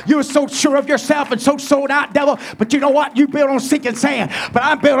said. You were so sure of yourself and so sold out, devil. But you know what? You built on sinking sand. But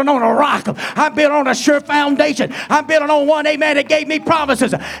I'm building on a rock. I'm building on a sure foundation. I'm building on one, amen, that gave me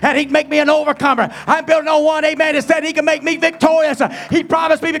promises. And he'd make me an overcomer. I'm building on one, amen, that said he can make me victorious. He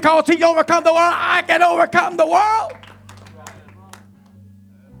promised me because he overcome the world, I can overcome the world.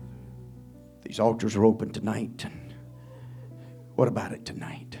 These altars are open tonight. What about it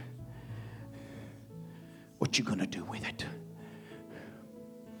tonight? What you going to do with it?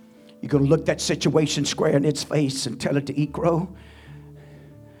 You going to look that situation square in its face and tell it to eat crow?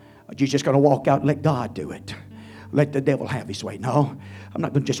 Or you just going to walk out and let God do it? Let the devil have his way. No, I'm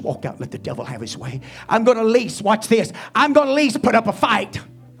not going to just walk out and let the devil have his way. I'm going to at least, watch this, I'm going to at least put up a fight.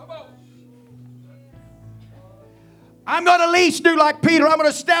 I'm going to at least do like Peter. I'm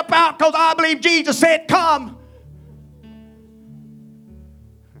going to step out because I believe Jesus said, come.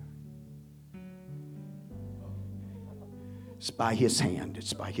 It's by his hand.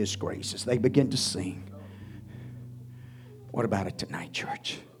 It's by his grace. As they begin to sing. What about it tonight,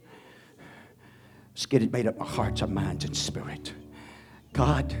 church? Let's get it made up our hearts, our minds, and spirit.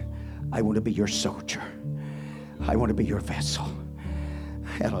 God, I want to be your soldier. I want to be your vessel.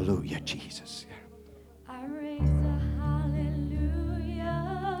 Hallelujah, Jesus. I raise a hallelujah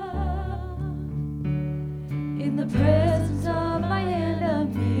the presence of my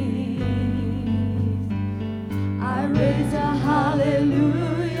enemies. I raise a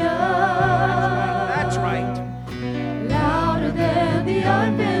hallelujah. That's right. Louder than the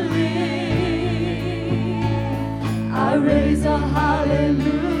unbelief. I raise a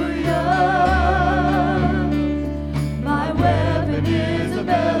hallelujah. My weapon is a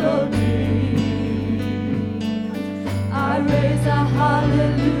melody. I raise a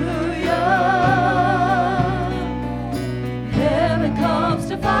hallelujah. Heaven comes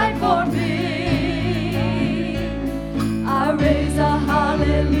to fight for me. I raise a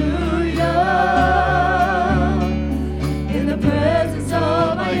hallelujah in the presence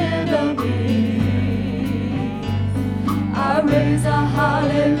of my enemies. I raise a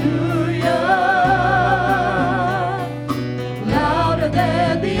hallelujah louder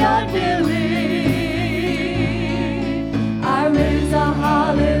than the unbelief. I raise a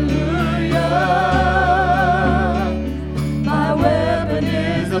hallelujah. My weapon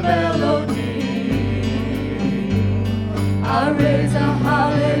is a melody. I raise a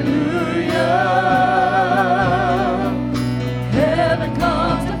hallelujah. Heaven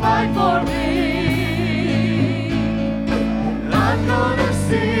comes to fight for me. I'm gonna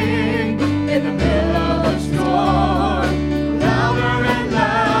sing in the middle of a storm, louder and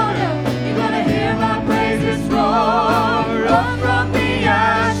louder. You're gonna hear my praises roar. Up from the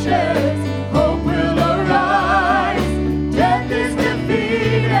ashes, hope will arise. Death is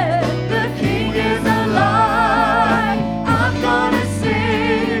defeated, the King is alive. I'm gonna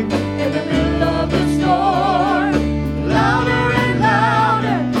sing in the middle of the storm, louder and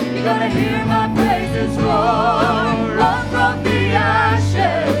louder. You're gonna hear my praises roar. Up from the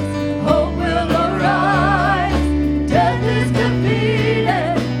ashes, hope will arise. Death is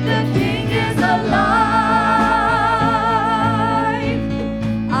defeated, the King is alive.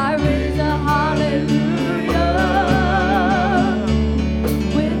 I raise a hallelujah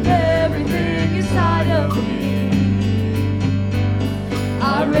with everything inside of me. I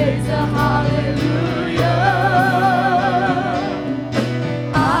raise a hallelujah.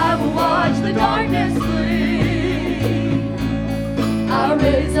 I will watch the darkness flee. I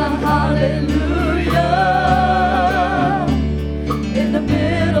raise a hallelujah in the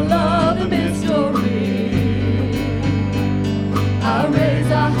middle of the mystery. I raise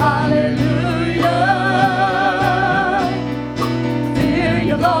a hallelujah. Fear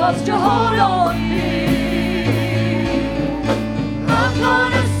you lost your hold on me. I'm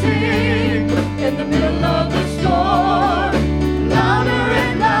gonna sing in the middle of the storm, louder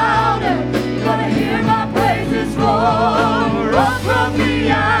and louder. You're gonna hear my praises roar. Up from the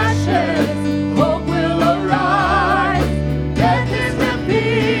ashes, hope will arise. Death is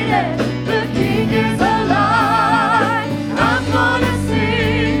defeated, the King is alive. I'm gonna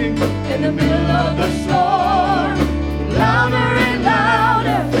sing in the middle of the storm, louder and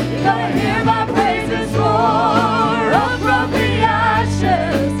louder. You're gonna hear my praises roar. Up from the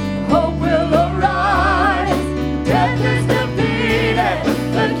ashes, hope will arise. Death is defeated,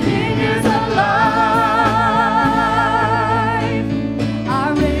 the King is alive. I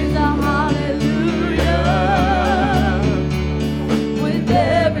raise a hallelujah with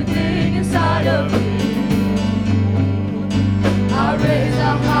everything inside of me. I raise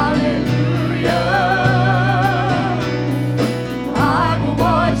a hallelujah. I will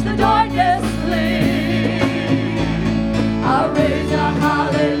watch the darkness flee. I raise a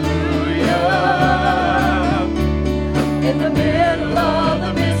hallelujah in the middle of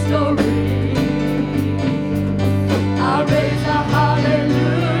the mystery. I raise a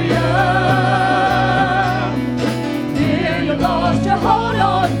hallelujah. Fear you lost your hold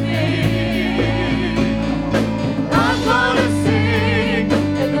on me. I'm gonna sing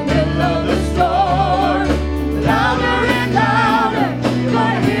in the middle of the storm, louder and louder. You're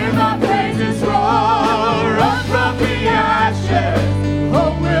gonna hear my praises roar. Up from the ashes,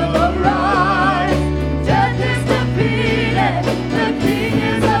 hope will arise. Death is defeated, the King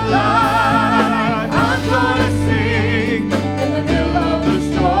is alive. I'm gonna sing in the middle of the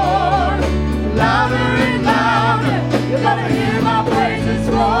storm, louder and louder. You're gonna hear my praises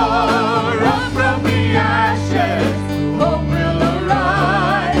roar. Up from the ashes, hope will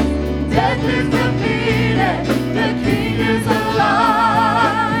arise. Death is defeated, the King is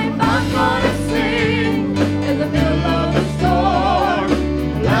alive. I'm gonna sing in the middle of the storm,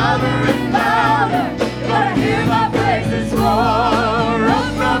 louder and louder. You're gonna hear my praises roar. Up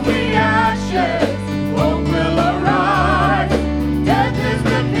from the ashes, hope will arise. Death is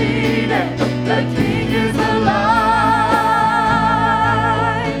defeated, the King is alive.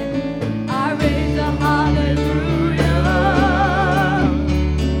 I raise a hallelujah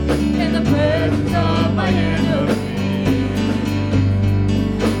in the presence of my enemies.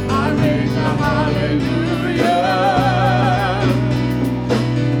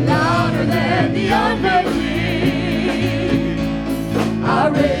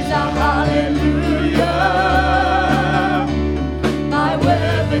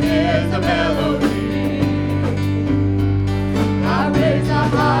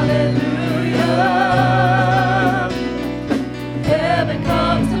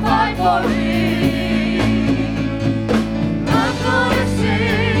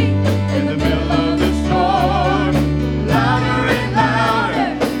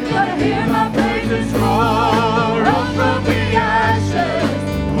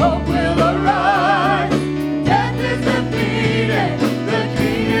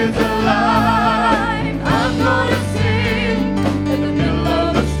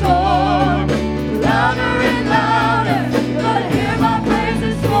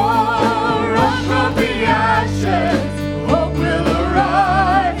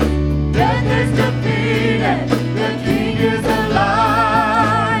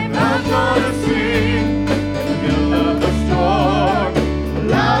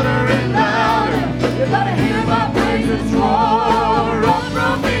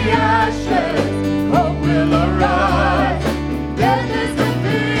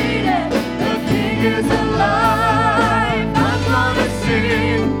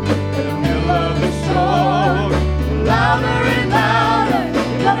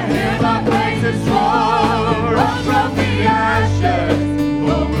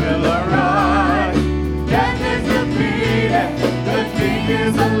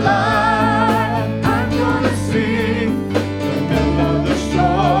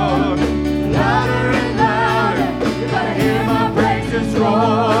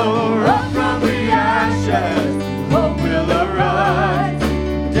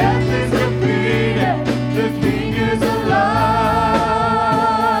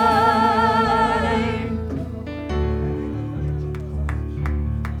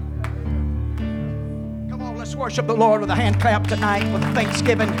 Let's worship the Lord with a hand clap tonight with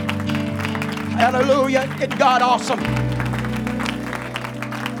thanksgiving. Hallelujah. Isn't God awesome?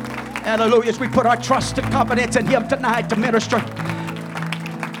 Hallelujah. As we put our trust and confidence in Him tonight to minister.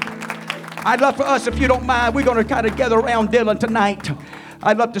 I'd love for us, if you don't mind, we're going to kind of gather around Dylan tonight.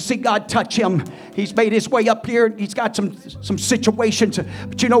 I'd love to see God touch him. He's made his way up here. He's got some situations.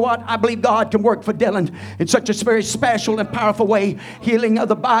 But you know what? I believe God can work for Dylan in such a very special and powerful way. Healing of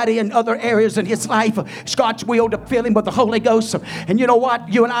the body and other areas in his life. It's God's will to fill him with the Holy Ghost. And you know what?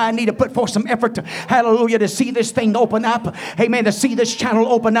 You and I need to put forth some effort, hallelujah, to see this thing open up. Amen. To see this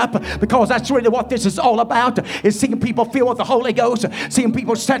channel open up. Because that's really what this is all about. Is seeing people filled with the Holy Ghost. Seeing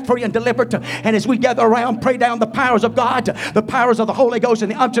people set free and delivered. And as we gather around, pray down the powers of God. The powers of the Holy Ghost. And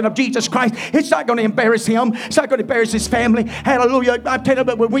the unction of Jesus Christ. It's not going to embarrass him. It's not going to embarrass his family. Hallelujah. I'm telling you,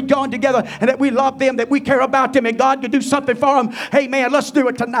 but when we join together and that we love them, that we care about them, and God can do something for them. Hey, man, let's do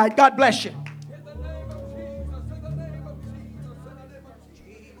it tonight. God bless you.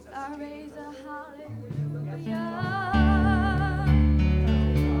 I raise a hallelujah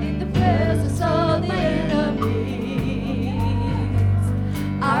in the presence of the enemies.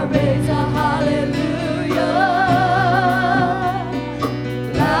 I raise a hallelujah.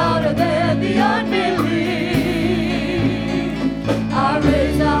 The unbelief, I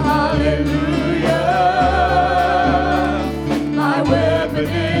raise a hallelujah. My weapon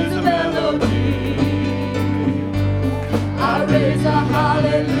is a melody. I raise a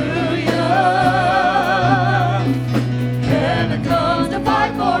hallelujah. Heaven comes to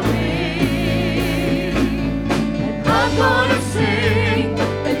fight for me, and I'm gonna sing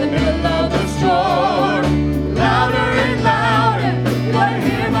in the middle of the storm, louder and louder. You wanna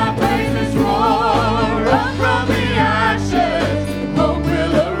hear my praises roar up from the ashes. Hope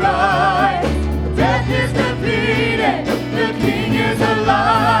will arise. Death is defeated. The King is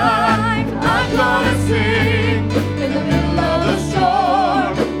alive. I'm gonna sing in the middle of the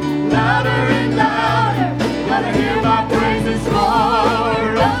storm, louder and louder. Gotta hear my praises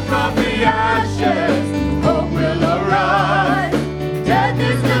roar up from the ashes. Hope will arise. Death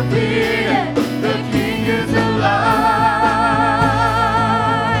is defeated. The King is alive.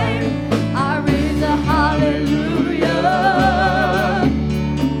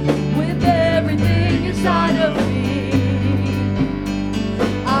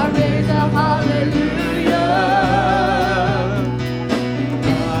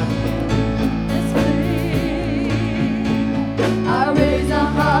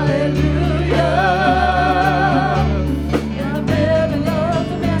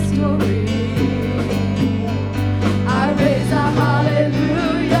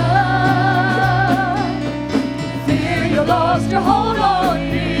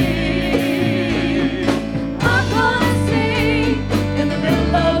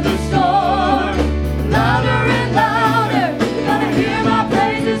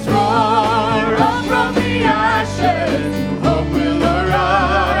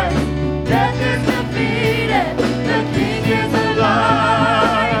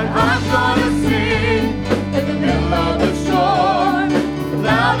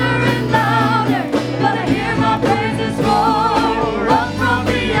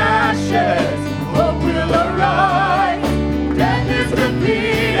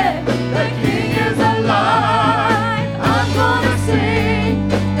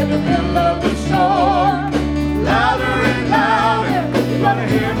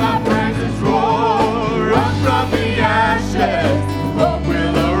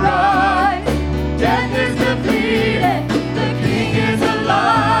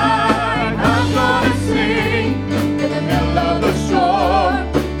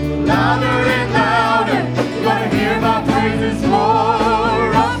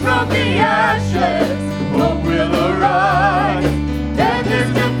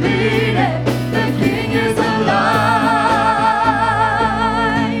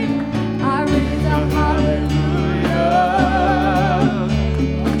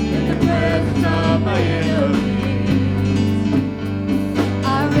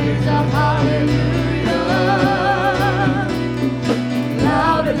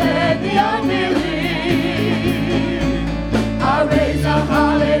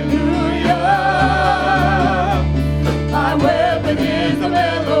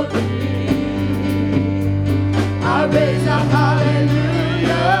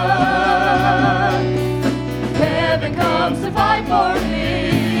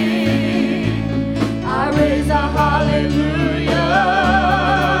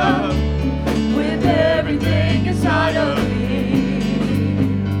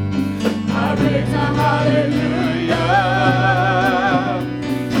 Hallelujah.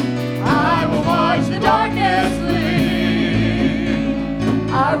 I will watch the darkness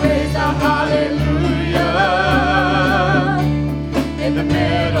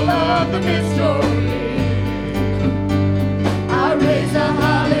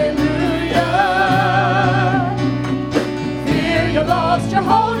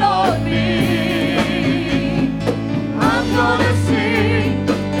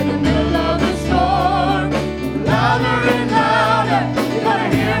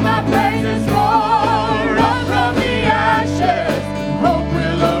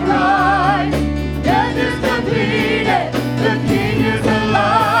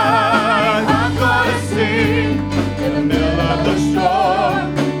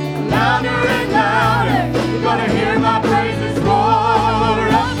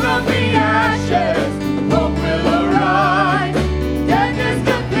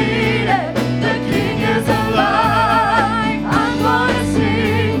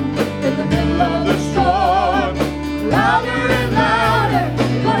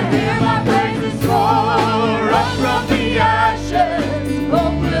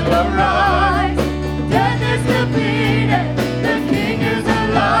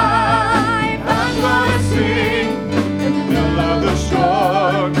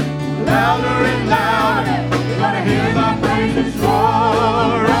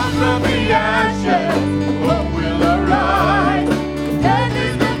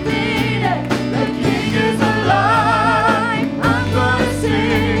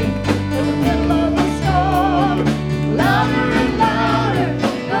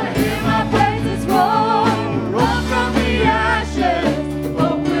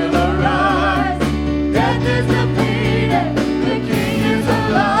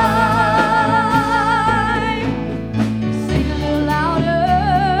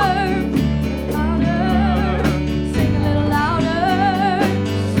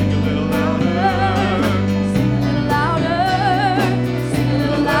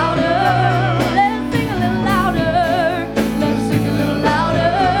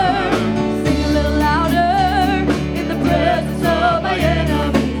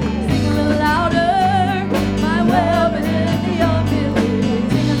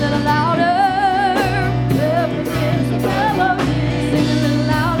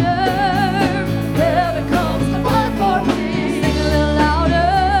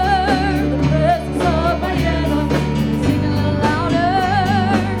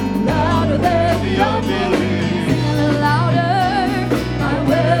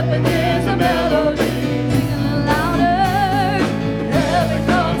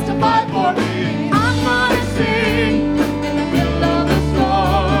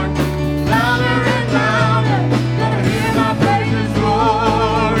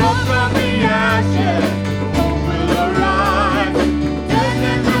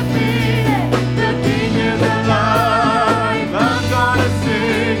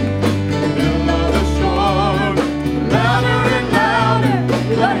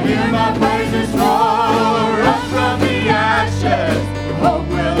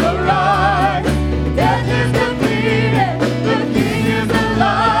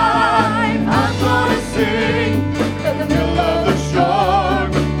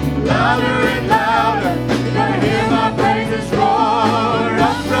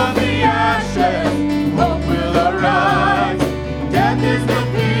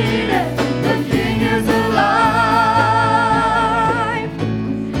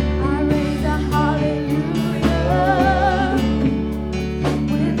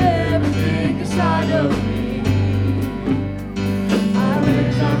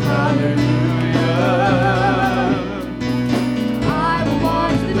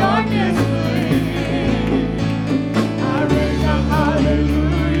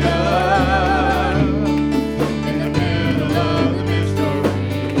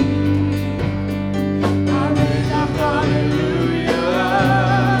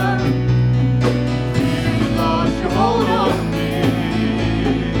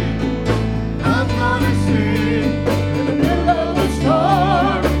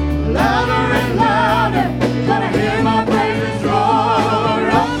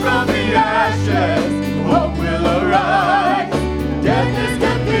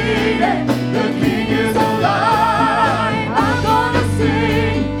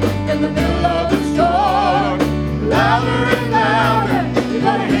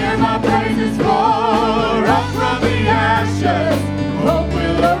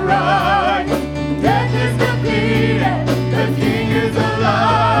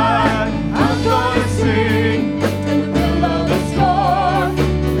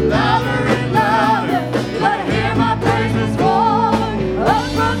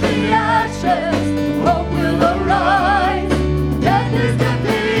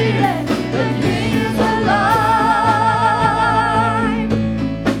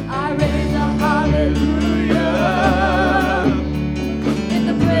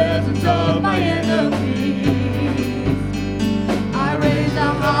foes of my enemies. I raise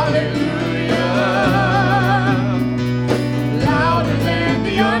a hallelujah louder than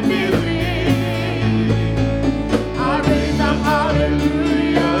the unbelief. I raise a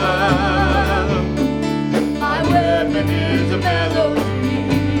hallelujah. My weapon is a melody.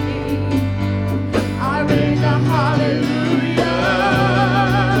 I raise a hallelujah.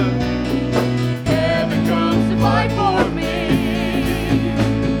 Heaven comes to fight for me.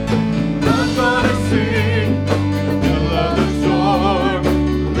 I'm gonna sing in the middle of the storm,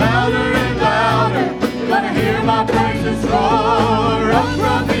 louder and louder. You're gonna hear my praises roar up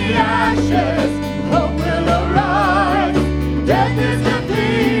from the ashes. Hope will arise. Death is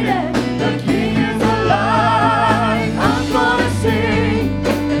defeated. The King is alive. I'm gonna sing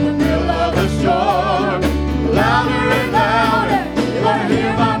in the middle of the storm, louder and louder. You're gonna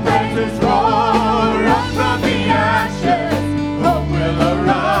hear my praises roar up from the ashes. Hope will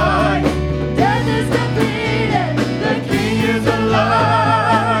arise. Death is defeated. The King is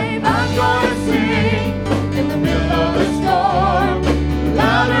alive. I'm gonna sing in the middle of the storm,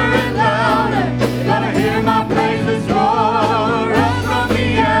 louder and louder. You're gonna hear my praises roar up from the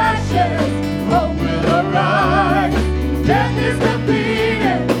ashes. Hope will arise. Death is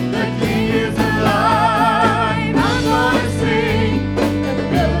defeated. The King is alive. I'm gonna sing in the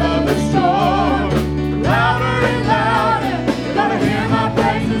middle of the storm, louder and louder. You're gonna hear my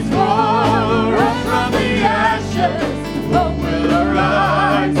praises roar up from the ashes. Hope will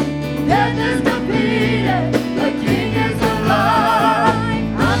arise. Death is defeated. The King is alive.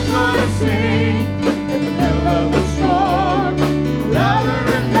 I'm gonna sing in the middle of the storm, louder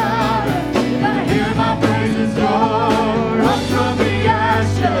and louder. You're gonna hear my praises roar up from the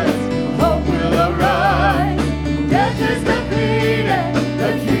ashes. Hope will arise. Death is defeated. The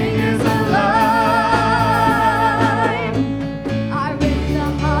King is alive. I raise a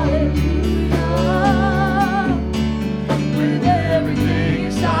hallelujah with everything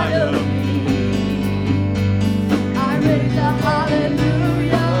inside of me. I raise a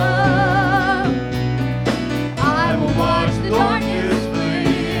hallelujah. I will watch the darkness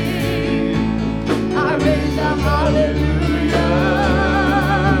flee. I raise a hallelujah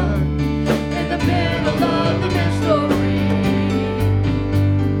in the middle of the mystery.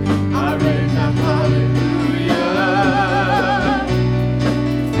 I raise a hallelujah.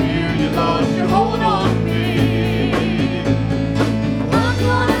 Fear you lost your hold on me. I'm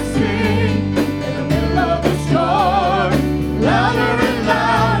gonna sing in the middle of the storm, louder and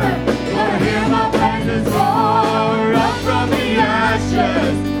louder. You're gonna hear my praises roar up from the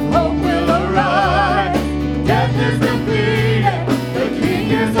ashes. Hope will arise. Death is defeated. The King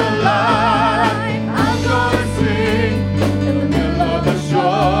is alive. I'm gonna sing in the middle of the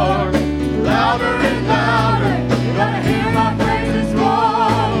storm, louder and louder. You're gonna hear my praises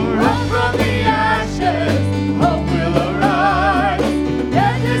roar up from the ashes. Hope will arise.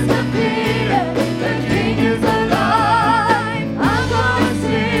 Death is defeated. The King is alive. I'm gonna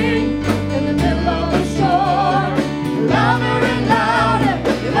sing in the middle of the storm, louder and louder.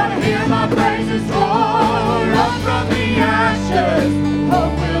 You're gonna hear my praises roar up from the ashes.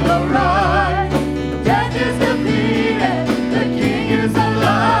 Hope will arise. Death is defeated. The King is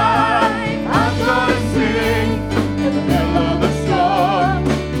alive. I'm gonna sing in the middle of the storm,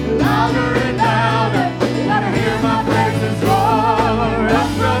 louder and louder. You gotta hear my praises roar up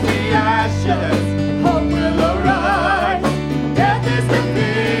from the ashes. Hope will arise. Death is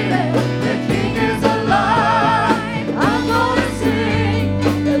defeated. The King is alive. I'm gonna sing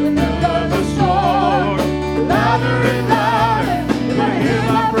in the middle of the storm, louder and louder. You gotta hear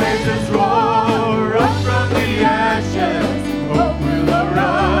my praises roar up from the ashes. Hope will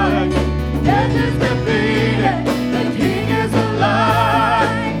arise. Death is defeated. The King is alive.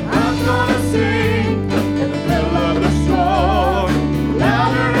 I'm gonna sing in the middle of the storm,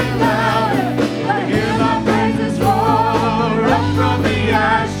 louder and louder. You gotta hear my praises roar up from the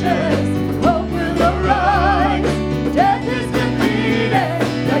ashes. Hope will arise. Death is defeated.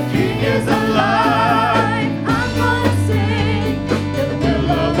 The King is alive. I'm gonna sing in the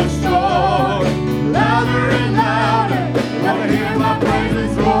middle of the storm, louder and louder. You gotta hear my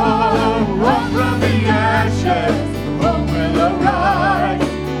praises roar up from the ashes. Hope will arise.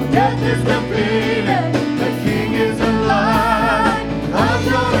 Death is defeated. The King is alive. I'm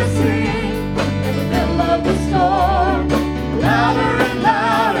gonna sing in the middle of the storm, louder and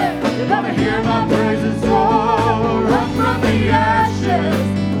louder. You gotta hear my praises roar up from the ashes.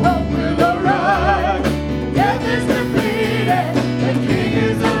 Hope will arise. Death is defeated. The King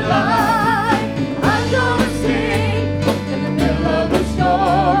is alive. I'm gonna sing in the middle of the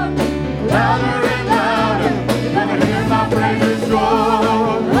storm, louder and louder. You gotta hear my praises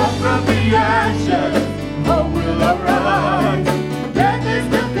roar up from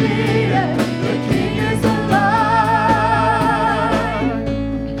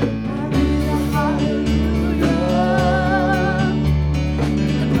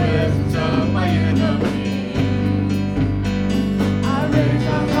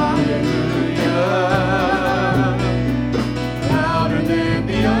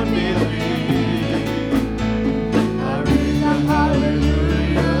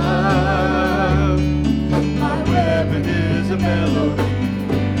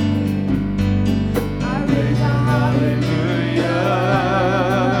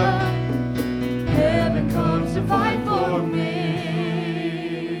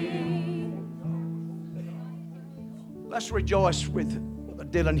Let's rejoice with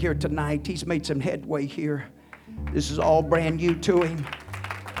Dylan here tonight. He's made some headway here. This is all brand new to him.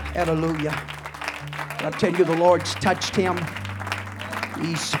 Hallelujah. I tell you, the Lord's touched him.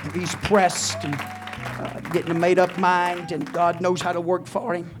 He's pressed and getting a made-up mind, and God knows how to work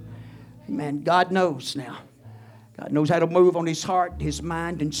for him. Amen. God knows now. God knows how to move on his heart, his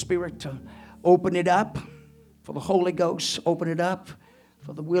mind, and spirit to open it up for the Holy Ghost. Open it up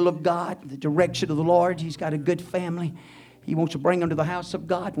for the will of God, the direction of the Lord. He's got a good family. He wants to bring them to the house of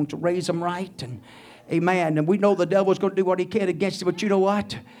God, wants to raise them right. And amen. And we know the devil's going to do what he can against it, but you know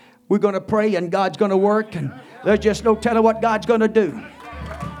what? We're going to pray and God's going to work, and there's just no telling what God's going to do.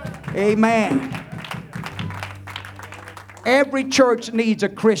 Amen. Every church needs a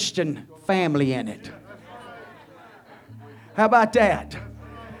Christian family in it. How about that?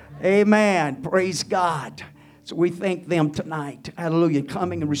 Amen. Praise God. So we thank them tonight. Hallelujah.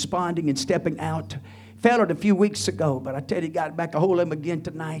 Coming and responding and stepping out. Fell it a few weeks ago, but I tell you, got back a hold of him again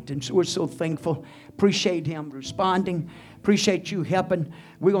tonight, and so we're so thankful. Appreciate him responding. Appreciate you helping.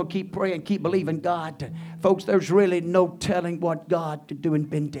 We're going to keep praying, keep believing God. Folks, there's really no telling what God could do in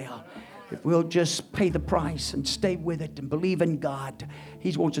Bendale. If we'll just pay the price and stay with it and believe in God,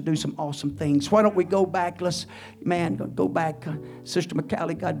 He wants to do some awesome things. Why don't we go back? Let's, go back. Sister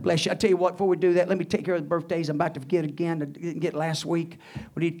McCallie, God bless you. I tell you what, before we do that, let me take care of the birthdays. I'm about to forget again. I didn't get last week.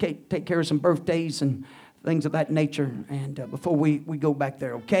 We need to take care of some birthdays and things of that nature. And before we go back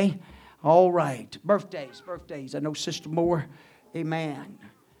there, okay? All right. Birthdays. I know Sister Moore, amen,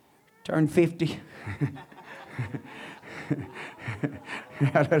 turned 50.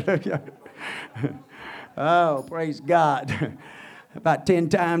 Hallelujah. Oh, praise God. About 10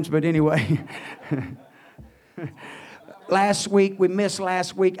 times, but anyway. We missed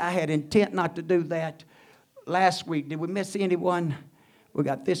last week. I had intent not to do that last week. Did we miss anyone? We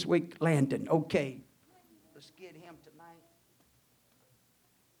got this week, Landon. Okay. Let's get him tonight.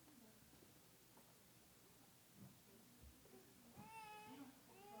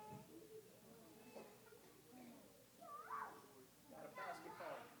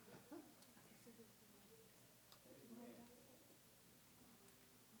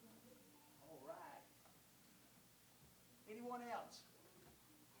 Anyone else?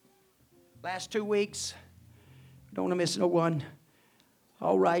 Last 2 weeks. Don't want to miss no one.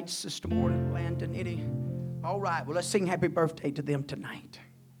 All right, Sister Morton, Landon, any? All right, well, let's sing happy birthday to them tonight.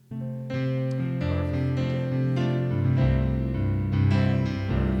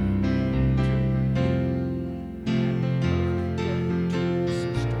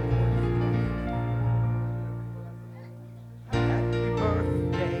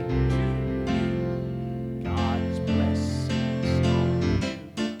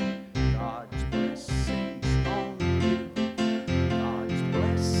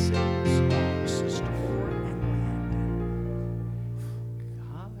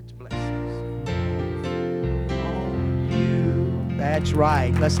 That's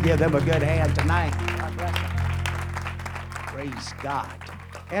right. Let's give them a good hand tonight. God bless them. Praise God.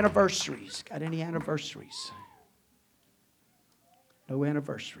 Anniversaries. Got any anniversaries? No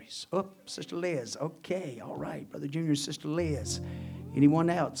anniversaries. Oh, Sister Liz. Okay. All right. Brother Junior and Sister Liz.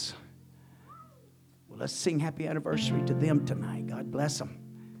 Anyone else? Well, let's sing happy anniversary to them tonight. God bless them.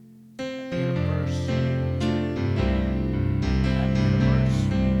 Happy anniversary.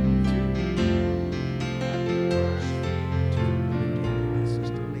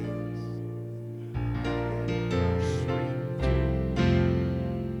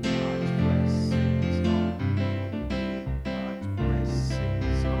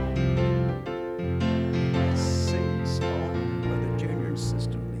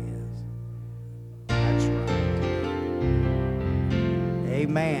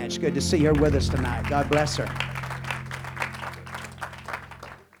 Amen. It's good to see her with us tonight. God bless her.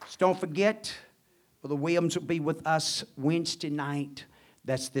 Just don't forget, Brother Williams will be with us Wednesday night.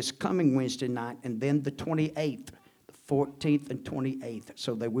 That's this coming Wednesday night. And then the 28th, the 14th and 28th.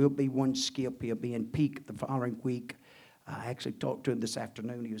 So there will be one skip. He'll be in Peak the following week. I actually talked to him this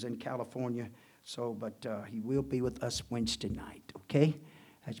afternoon. He was in California. But he will be with us Wednesday night. Okay?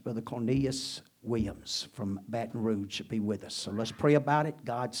 That's Brother Cornelius Williams from Baton Rouge should be with us. So let's pray about it.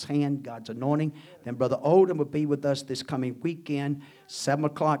 God's hand, God's anointing. Then Brother Oldham will be with us this coming weekend, 7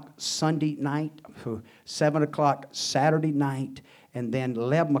 o'clock Sunday night, 7 o'clock Saturday night, and then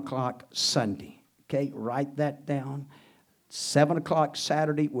 11 o'clock Sunday. Okay, write that down. 7 o'clock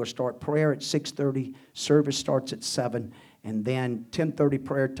Saturday, we'll start prayer at 6:30. Service starts at 7. And then 10:30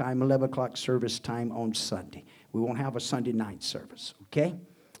 prayer time, 11 o'clock service time on Sunday. We won't have a Sunday night service, okay?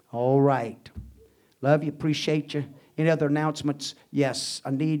 All right. Love you, appreciate you. Any other announcements? Yes,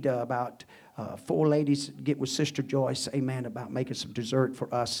 I need about Four ladies get with Sister Joyce, amen, about making some dessert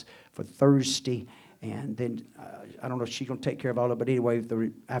for us for Thursday. And then, I don't know if she's going to take care of all of it, but anyway,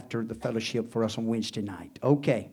 after the fellowship for us on Wednesday night. Okay.